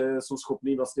tvrdí, že jsou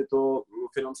schopní vlastně to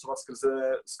financovat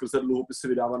skrze dluhopisy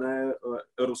vydávané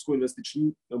Evropskou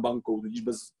investiční bankou, tudíž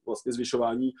bez vlastně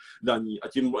zvyšování daní a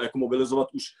tím jako mobilizovat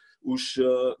už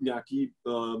nějaký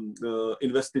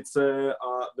investice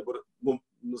nebo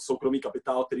soukromý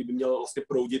kapitál, který by měl vlastně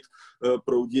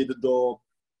proudit do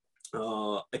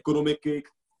ekonomiky,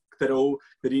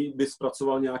 který by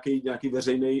zpracoval nějaký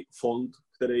veřejný fond,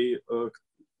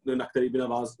 na který by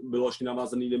bylo ještě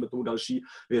navázaný, dejme tomu další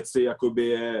věci, jako by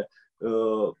je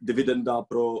dividenda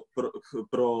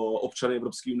pro občany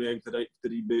Evropské unie,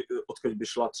 odkud by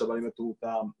šla třeba, dejme tomu,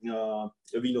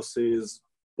 výnosy z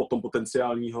potom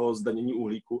potenciálního zdanění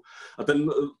uhlíku. A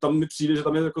tam mi přijde, že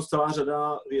tam je jako celá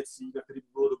řada věcí, na které by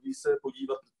bylo dobré se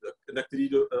podívat,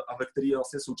 ve který je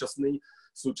vlastně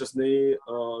současný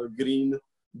Green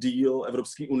Deal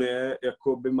Evropské unie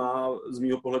jako by má z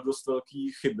mýho pohledu dost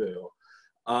velký chyby. Jo.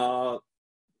 A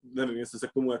nevím, jestli se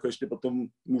k tomu jako ještě potom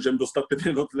můžeme dostat k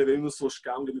jednotlivým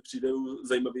složkám, kde mi přijde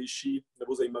zajímavější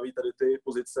nebo zajímavý tady ty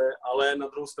pozice, ale na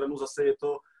druhou stranu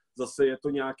zase je to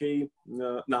nějaký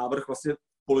návrh vlastně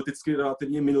politicky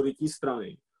relativně minoritní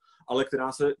strany, ale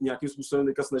která se nějakým způsobem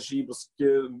teďka snaží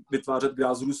prostě vytvářet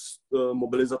grassroots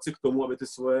mobilizaci k tomu, aby ty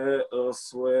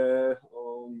svoje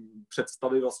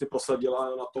představy vlastně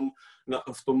prosadila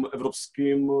v tom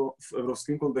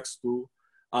evropském kontextu.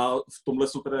 A v tomhle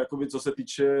jsou teda, jakoby, co se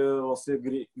týče vlastně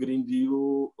Green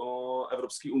Dealu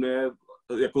Evropské unie,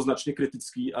 jako značně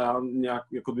kritický a nějak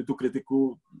jakoby tu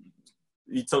kritiku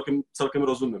jí celkem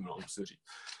rozumím, no, musím říct.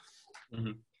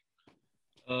 Mm-hmm.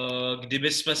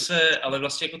 Kdyby jsme se, ale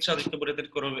vlastně jako třeba teďka bude ten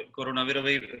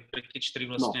koronavirový package, který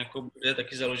vlastně jako bude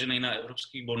taky založený na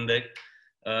evropských bondech,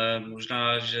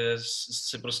 možná, že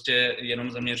se prostě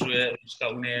jenom zaměřuje Evropská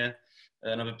unie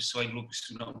na vypisování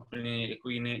dluhopisů na úplně jako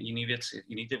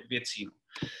jiný typ věcí. No.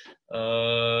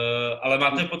 Ale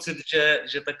máte pocit,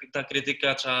 že ta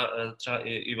kritika, třeba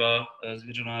i Iva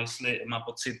Zvěřinová, jestli má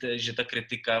pocit, že ta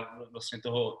kritika vlastně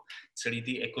toho celé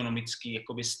té ekonomické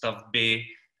jakoby stavby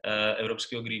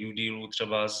Evropského Green Dealu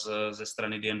třeba ze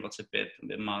strany DiEM25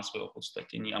 má své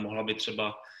opodstatnění a mohla by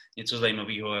třeba něco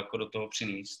zajímavého jako do toho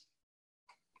přinést?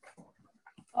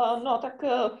 No tak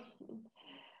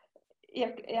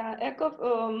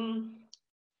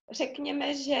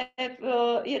řekněme, že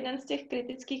jeden z těch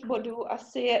kritických bodů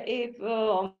asi je i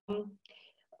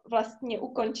vlastně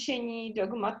ukončení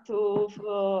dogmatu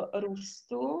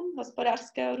růstu,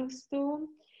 hospodářského růstu.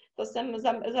 To jsem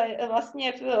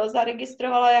vlastně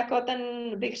zaregistrovala jako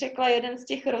bych řekla, jeden z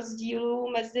těch rozdílů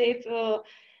mezi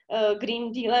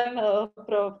Green Dealem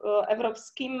pro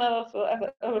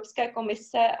Evropské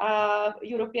komise a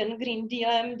European Green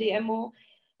Dealem, DiEMu,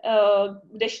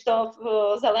 kdežto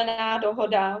zelená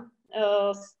dohoda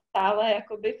stále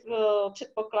jakoby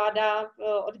předpokládá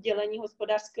oddělení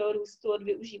hospodářského růstu od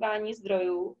využívání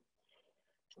zdrojů.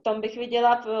 V tom bych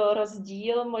viděla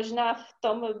rozdíl, možná v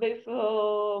tom bych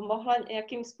mohla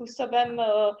nějakým způsobem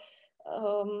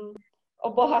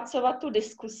obohacovat tu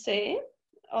diskusi.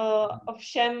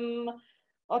 Ovšem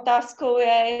otázkou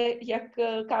je,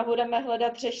 jaká budeme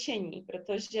hledat řešení,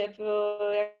 protože,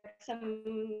 jak jsem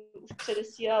už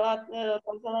předesílala,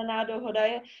 ta zelená dohoda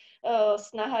je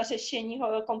snaha řešení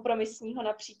kompromisního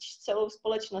napříč celou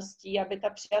společností, aby ta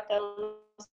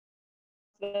přijatelnost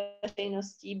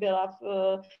veřejností byla,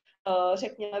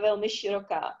 řekněme, velmi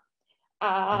široká.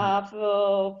 A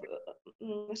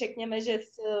řekněme, že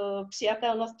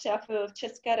přijatelnost třeba v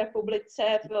České republice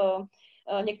v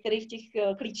některých těch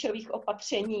klíčových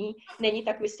opatření není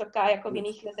tak vysoká jako v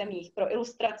jiných zemích. Pro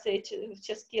ilustraci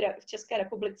v České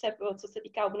republice, co se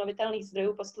týká obnovitelných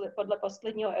zdrojů, podle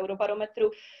posledního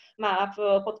Eurobarometru má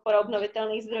podpora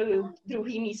obnovitelných zdrojů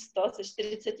druhý místo se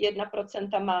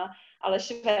 41%, ale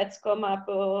Švédsko má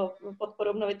podporu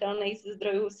obnovitelných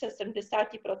zdrojů se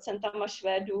 70%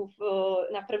 Švédů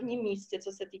na prvním místě,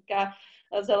 co se týká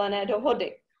zelené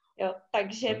dohody. Jo,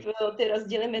 takže ty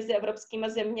rozdíly mezi evropskými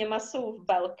zeměma jsou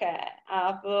velké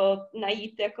a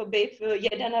najít jakoby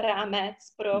jeden rámec,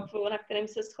 na kterém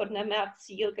se shodneme a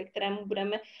cíl, ke kterému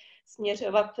budeme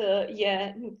směřovat,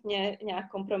 je nutně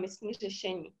nějak kompromisní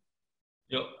řešení.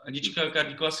 Jo, Anička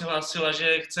Kardíková se hlásila,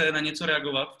 že chce na něco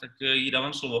reagovat, tak jí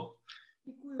dávám slovo.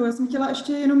 Děkuji. Já jsem chtěla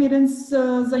ještě jenom jeden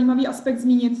zajímavý aspekt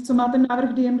zmínit, co má ten návrh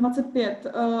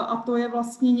DiEM25, a to je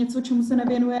vlastně něco, čemu se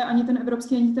nevěnuje ani ten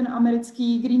evropský, ani ten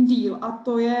americký Green Deal, a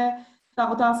to je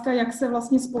ta otázka, jak se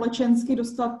vlastně společensky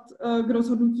dostat k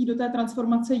rozhodnutí do té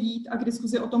transformace jít a k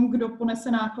diskuzi o tom, kdo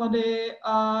ponese náklady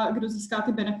a kdo získá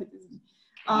ty benefity.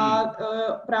 A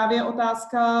právě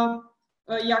otázka,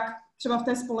 jak třeba v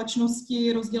té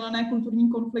společnosti rozdělené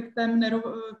kulturním konfliktem,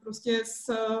 prostě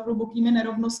s hlubokými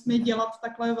nerovnostmi dělat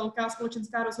takhle velká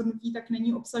společenská rozhodnutí, tak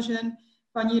není obsažen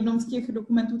v ani jednom z těch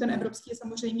dokumentů. Ten evropský je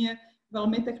samozřejmě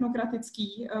velmi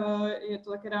technokratický. Je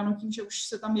to také dáno tím, že už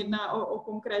se tam jedná o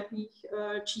konkrétních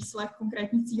číslech,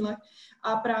 konkrétních cílech.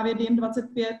 A právě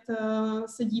DiEM25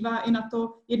 se dívá i na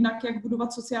to, jednak jak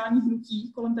budovat sociální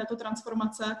hnutí kolem této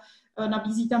transformace.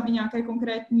 Nabízí tam i nějaké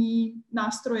konkrétní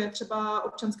nástroje, třeba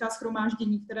občanská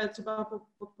shromáždění, které třeba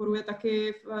podporuje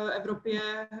taky v Evropě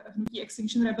hnutí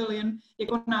Extinction Rebellion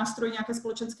jako nástroj nějaké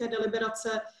společenské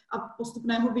deliberace a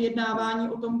postupného vyjednávání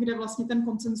o tom, kde vlastně ten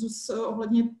konsenzus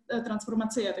ohledně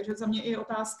transformace je. Takže za mě i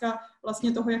otázka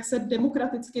vlastně toho, jak se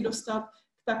demokraticky dostat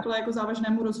k takhle jako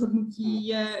závažnému rozhodnutí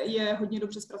je hodně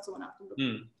dobře zpracovaná.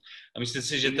 A myslíte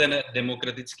si, že ten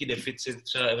demokratický deficit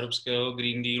třeba evropského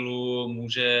Green Dealu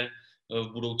může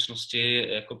v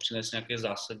budoucnosti jako přinést nějaké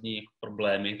zásadní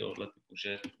problémy tohoto typu,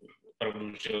 že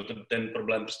opravdu, že ten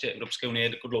problém prostě Evropské unie je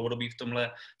jako dlouhodobý v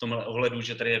tomhle ohledu,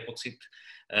 že tady je pocit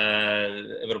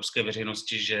evropské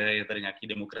veřejnosti, že je tady nějaký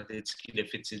demokratický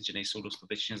deficit, že nejsou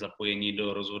dostatečně zapojeni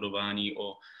do rozhodování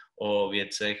o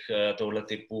věcech tohoto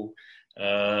typu.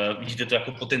 Vidíte to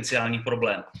jako potenciální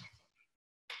problém?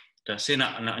 To asi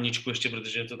na Aničku ještě,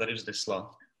 protože to tady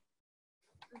vzdesla.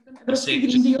 Ten Evropský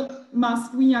Green Deal má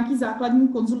svůj nějaký základní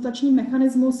konzultační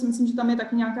mechanismus. Myslím, že tam je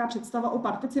taky nějaká představa o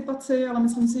participaci, ale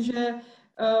myslím si, že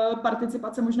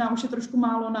participace možná už je trošku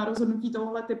málo na rozhodnutí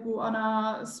tohohle typu a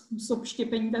na způsob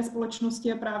štěpení té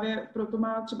společnosti a právě proto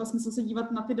má třeba smysl se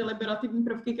dívat na ty deliberativní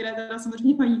prvky, které teda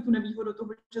samozřejmě mají tu nevýhodu toho,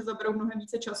 že zaberou mnohem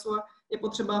více času a je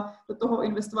potřeba do toho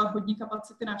investovat hodně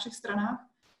kapacity na všech stranách.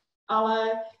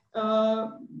 Ale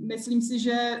myslím si,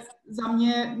 že za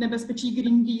mě nebezpečí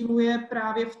Green Dealu je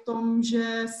právě v tom,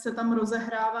 že se tam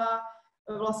rozehrává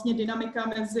vlastně dynamika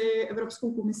mezi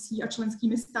Evropskou komisí a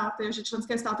členskými státy, a že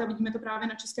členské státy, a vidíme to právě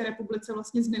na České republice,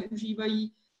 vlastně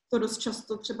zneužívají to dost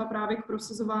často třeba právě k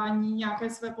prosazování nějaké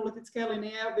své politické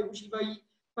linie a využívají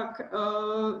pak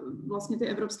vlastně ty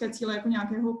evropské cíle jako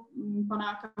nějakého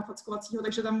panáka fackovacího,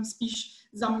 takže tam spíš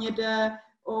za mě jde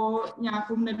o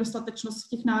nějakou nedostatečnost v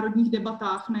těch národních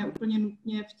debatách, ne úplně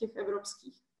nutně v těch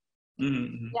evropských.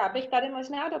 Já bych tady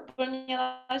možná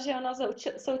doplnila, že ono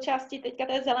součástí teďka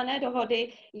té zelené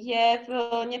dohody je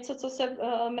něco, co se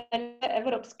jmenuje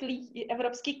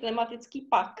Evropský klimatický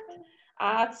pakt.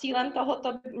 A cílem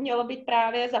tohoto by mělo být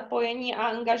právě zapojení a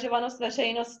angažovanost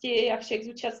veřejnosti a všech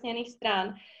zúčastněných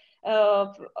stran.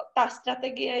 Ta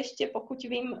strategie ještě, pokud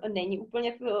vím, není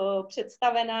úplně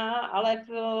představená, ale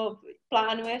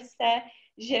plánuje se,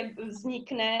 že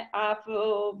vznikne a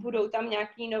budou tam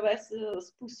nějaké nové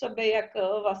způsoby, jak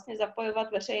vlastně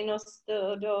zapojovat veřejnost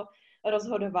do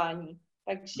rozhodování.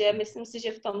 Takže myslím si,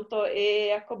 že v tomto i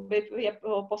jakoby je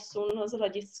posun z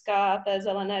hlediska té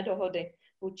zelené dohody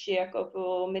vůči jako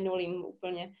minulým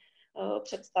úplně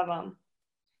představám.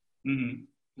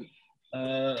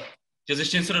 Chtěl jsi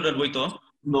ještě něco dodat, Vojto?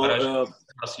 No,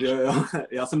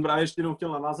 já jsem právě ještě jenom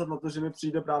chtěl navázat na to, že mi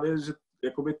přijde právě, že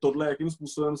jakoby tohle, jakým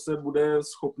způsobem se bude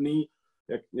schopný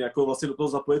jako vlastně do toho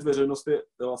zapojit veřejnost, je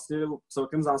vlastně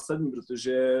celkem zásadní,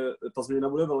 protože ta změna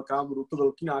bude velká, budou to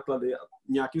velký náklady a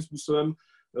nějakým způsobem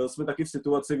jsme taky v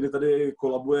situaci, kdy tady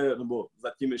kolabuje, nebo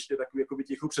zatím ještě takový jakoby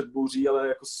ticho předbouří, ale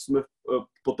jako jsme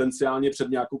potenciálně před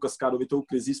nějakou kaskádovitou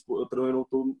krizí spojenou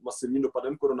tou masivním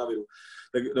dopadem koronaviru,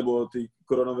 nebo ty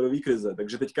koronavirové krize.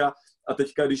 Takže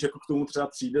teďka, když jako k tomu třeba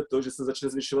přijde to, že se začne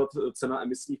zvyšovat cena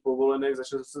emisních povolenek,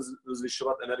 začne se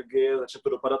zvyšovat energie, začne to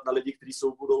dopadat na lidi, kteří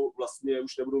budou vlastně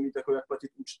už nebudou mít jako jak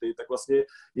platit účty, tak vlastně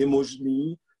je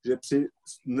možný, že při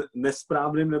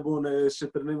nesprávném nebo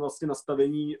nešetrném vlastně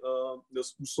nastavení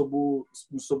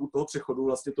způsobu toho přechodu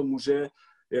vlastně to může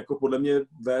jako podle mě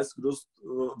vést k dost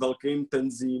velkým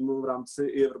tenzím v rámci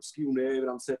i Evropské unie, i v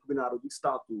rámci jakoby národních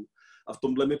států. A v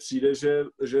tomhle mi přijde,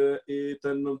 že i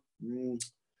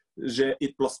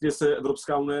vlastně se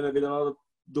Evropská unie nevydala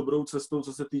dobrou cestou,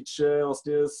 co se týče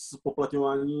vlastně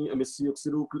spoplatňování emisí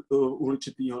oxidu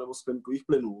uhličitého nebo skleníkových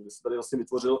plynů. Že se tady vlastně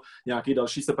vytvořil nějaký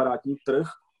další separátní trh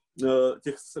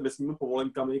těch s emisními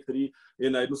povolenkami, který je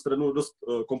na jednu stranu dost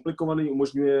komplikovaný,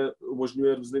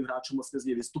 umožňuje různým hráčům vlastně z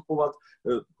něj vystupovat,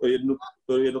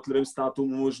 jednotlivým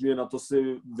státům umožňuje na to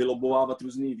si vylobovávat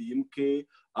různé výjimky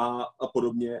a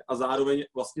podobně. A zároveň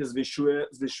vlastně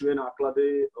zvyšuje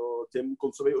náklady těm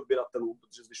koncovým odběratelům,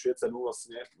 protože zvyšuje cenu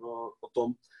vlastně o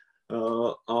tom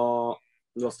a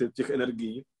vlastně těch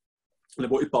energií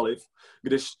nebo i paliv,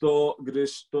 když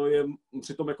to je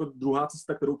přitom jako druhá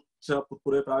cesta, kterou třeba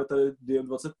podporuje právě tady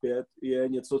DiEM25, je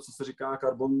něco, co se říká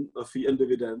carbon fee and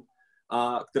dividend,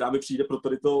 a která mi přijde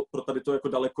pro tady to jako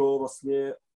daleko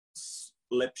vlastně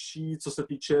lepší, co se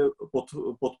týče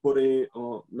podpory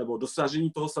nebo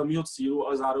dosažení toho samého cílu,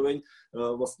 ale zároveň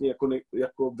vlastně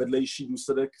jako vedlejší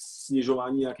důsledek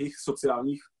snižování nějakých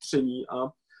sociálních tření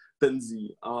a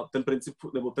tenzí. A ten princip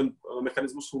nebo ten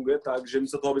mechanismus funguje tak, že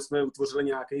místo toho, aby jsme utvořili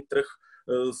nějaký trh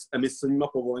s emisníma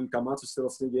povolenkama, což se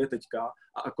vlastně děje teďka,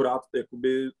 a akorát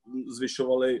jakoby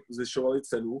zvyšovali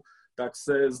cenu, tak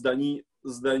se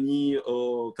zdaní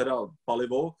teda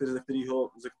palivo,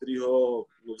 ze kterého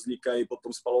vznikají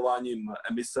potom spalováním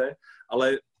emise,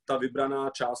 ale ta vybraná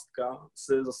částka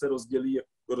se zase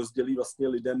rozdělí vlastně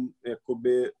lidem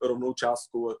jakoby rovnou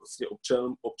částkou vlastně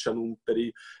občanům,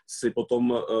 který si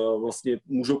potom vlastně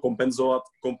můžou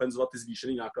kompenzovat ty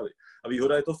zvýšené náklady. A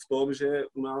výhoda je to v tom, že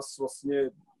u nás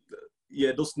vlastně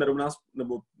je dost nerovná,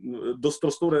 nebo dost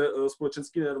rostou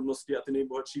společenské nerovnosti a ty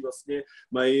nejbohatší vlastně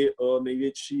mají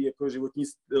největší jako životní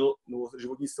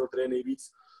styl, který je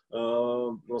nejvíc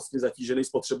vlastně zatížený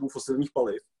spotřebou fosilních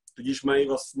paliv. Tudíž mají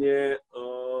vlastně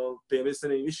ty emise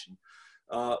nejvyšší.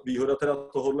 A výhoda teda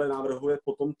tohohle návrhu je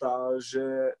potom ta,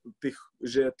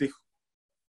 že ty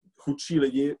chudší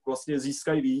lidi vlastně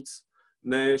získají víc,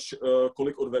 než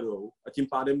kolik odvedou. A tím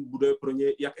pádem bude pro ně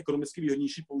jak ekonomicky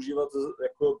výhodnější používat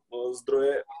jako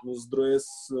zdroje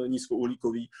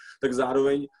nízkouhlíkový, tak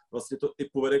zároveň vlastně to i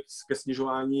povede ke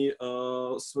snižování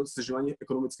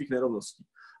ekonomických nerovností.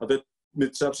 A to mi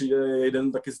třeba přijde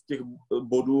jeden taky z těch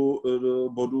bodů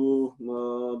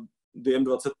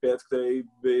DiEM25,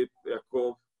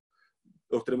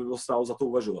 o kterém by bylo stálo za to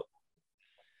uvažovat.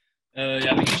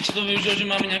 Já bych ještě to využil, že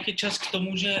máme nějaký čas k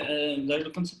tomu, že tady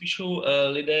dokonce píšou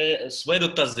lidé svoje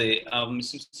dotazy a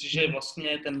myslím si, že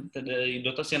vlastně ten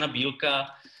dotaz Jana Bílka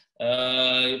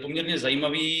je poměrně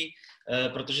zajímavý,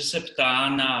 protože se ptá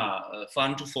na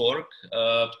Farm to Fork,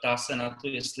 ptá se na to,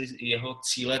 jestli jeho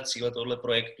cíle tohoto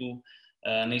projektu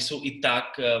nejsou i tak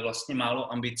vlastně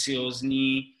málo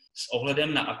ambiciózní s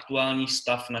ohledem na aktuální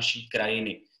stav naší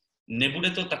krajiny.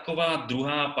 Nebude to taková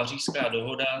druhá pařížská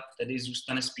dohoda, tedy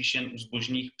zůstane spíš jen u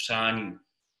zbožných přání.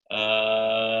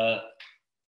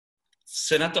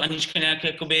 Se na to, Anička, nějak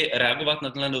jakoby reagovat na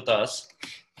tenhle dotaz?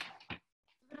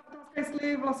 Otázka,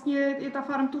 jestli vlastně je ta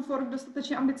Farm to Fork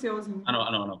dostatečně ambiciózní.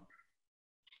 Ano.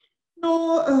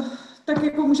 No, tak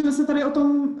jako můžeme se tady o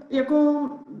tom, jako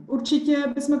určitě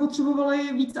bychom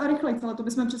potřebovali víc a rychleji, ale to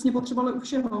bychom přesně potřebovali u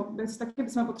všeho. Taky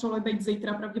bychom potřebovali být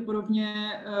zítra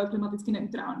pravděpodobně klimaticky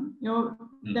neutrální. Jo,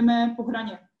 jdeme po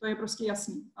hraně, to je prostě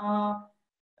jasný. A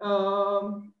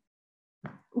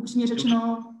upřímně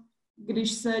řečeno,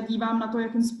 když se dívám na to,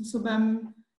 jakým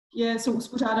způsobem jsou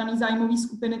uspořádané zájmové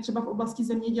skupiny třeba v oblasti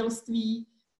zemědělství,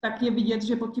 tak je vidět,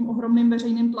 že pod tím ohromným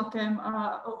veřejným tlakem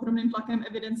a ohromným tlakem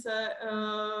evidence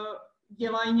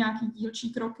dělají nějaký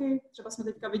dílčí kroky. Třeba jsme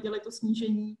teďka viděli to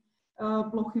snížení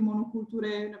plochy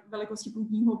monokultury velikosti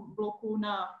půdního bloku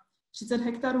na 30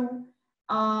 hektarů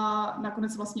a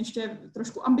nakonec vlastně ještě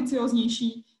trošku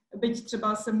ambicioznější, byť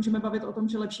třeba se můžeme bavit o tom,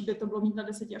 že lepší by to bylo mít na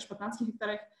 10 až 15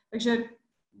 hektarech. Takže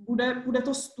bude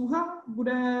to stuha,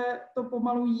 bude to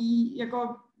pomalu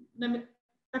jako,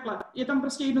 takhle, je tam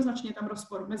prostě jednoznačně tam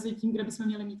rozpor mezi tím, kde bychom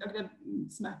měli mít a kde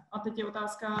jsme. A teď je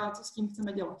otázka, co s tím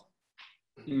chceme dělat.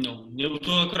 No, mě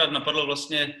to akorát napadlo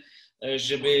vlastně,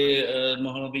 že by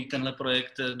mohl být tenhle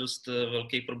projekt dost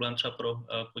velký problém třeba pro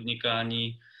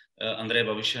podnikání Andreje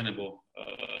Babiše nebo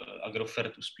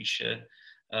Agrofertu spíše,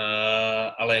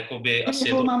 ale jakoby asi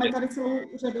je to... Máme tady celou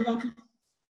řadu velkých...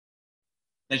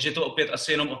 Takže je to opět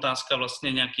asi jenom otázka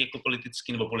vlastně nějaký jako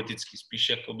politický spíš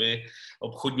jakoby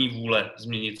obchodní vůle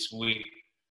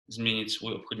změnit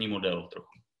svůj obchodní model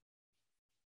trochu.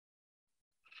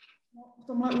 V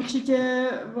tomhle určitě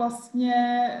vlastně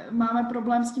máme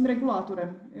problém s tím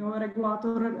regulátorem. Jo,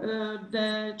 regulátor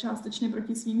jde částečně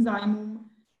proti svým zájmům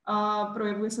a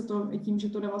projevuje se to i tím, že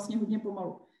to jde vlastně hodně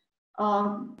pomalu.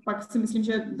 A pak si myslím,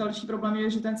 že další problém je,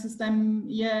 že ten systém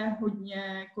je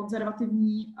hodně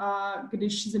konzervativní a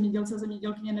když zemědělci a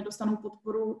zemědělkyně nedostanou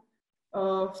podporu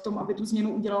v tom, aby tu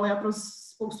změnu udělali, a pro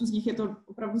spoustu z nich je to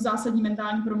opravdu zásadní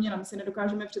mentální proměna. My si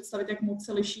nedokážeme představit, jak moc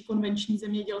se liší konvenční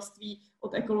zemědělství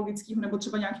od ekologického nebo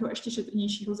třeba nějakého ještě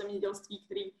šetrnějšího zemědělství,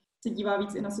 který se dívá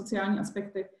víc i na sociální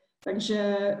aspekty.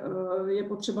 Takže je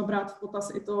potřeba brát v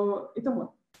potaz i tohle.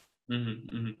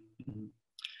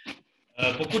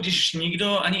 Pokud již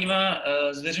nikdo, ani Iva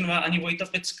Zvěřinová, ani Vojta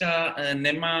Pecka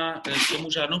nemá k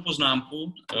tomu žádnou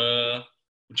poznámku,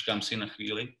 počkám si na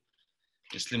chvíli,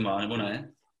 jestli má nebo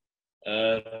ne,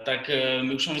 tak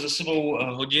my už máme za sebou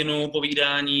hodinu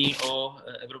povídání o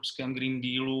Evropském Green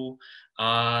Dealu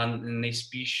a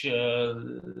nejspíš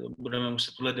budeme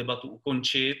muset tuhle debatu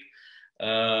ukončit,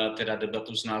 teda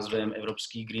debatu s názvem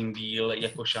Evropský Green Deal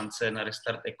jako šance na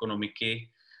restart ekonomiky,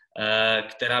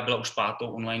 která byla už 5.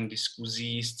 online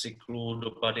diskuzí z cyklu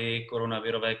Dopady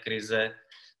koronavirové krize,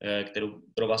 kterou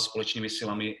pro vás společnými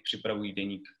silami připravují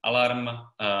deník Alarm,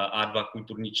 A2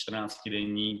 kulturní 14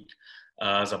 deník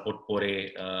za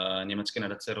podpory německé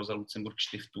nadace Rosa Luxemburg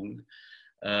Stiftung.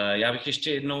 Já bych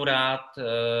ještě jednou rád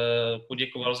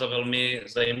poděkoval za velmi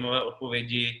zajímavé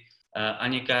odpovědi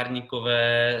Aně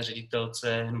Kárníkové,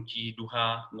 ředitelce hnutí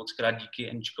Duha, moc krát díky,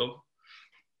 Aničko,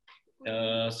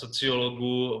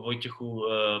 sociologu Vojtěchu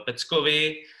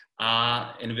Peckovi a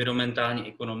environmentální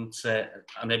ekonomce,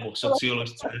 anebo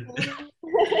socioložce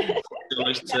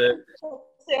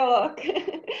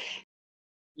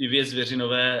Ivě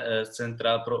Zvěřinové z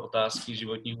Centra pro otázky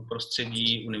životního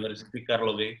prostředí Univerzity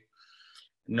Karlovy.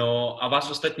 No a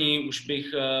vás ostatní už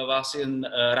bych vás jen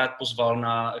rád pozval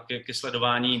ke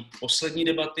sledování poslední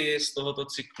debaty z tohoto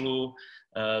cyklu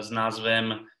s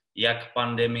názvem Jak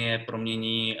pandemie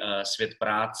promění svět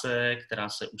práce, která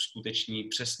se uskuteční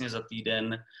přesně za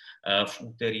týden v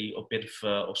úterý opět v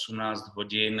 18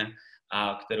 hodin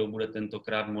a kterou bude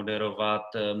tentokrát moderovat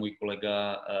můj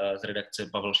kolega z redakce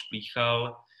Pavel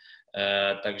Šplíchal.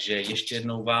 Takže ještě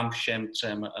jednou vám všem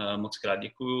třem moc krát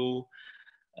děkuju.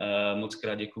 Moc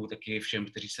krát děkuju taky všem,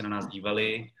 kteří se na nás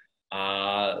dívali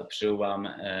a přeju vám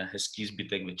hezký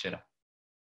zbytek večera.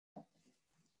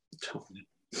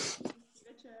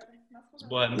 S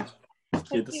Bohem.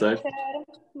 Mějte se.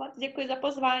 Moc děkuji za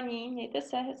pozvání, mějte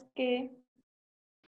se hezky.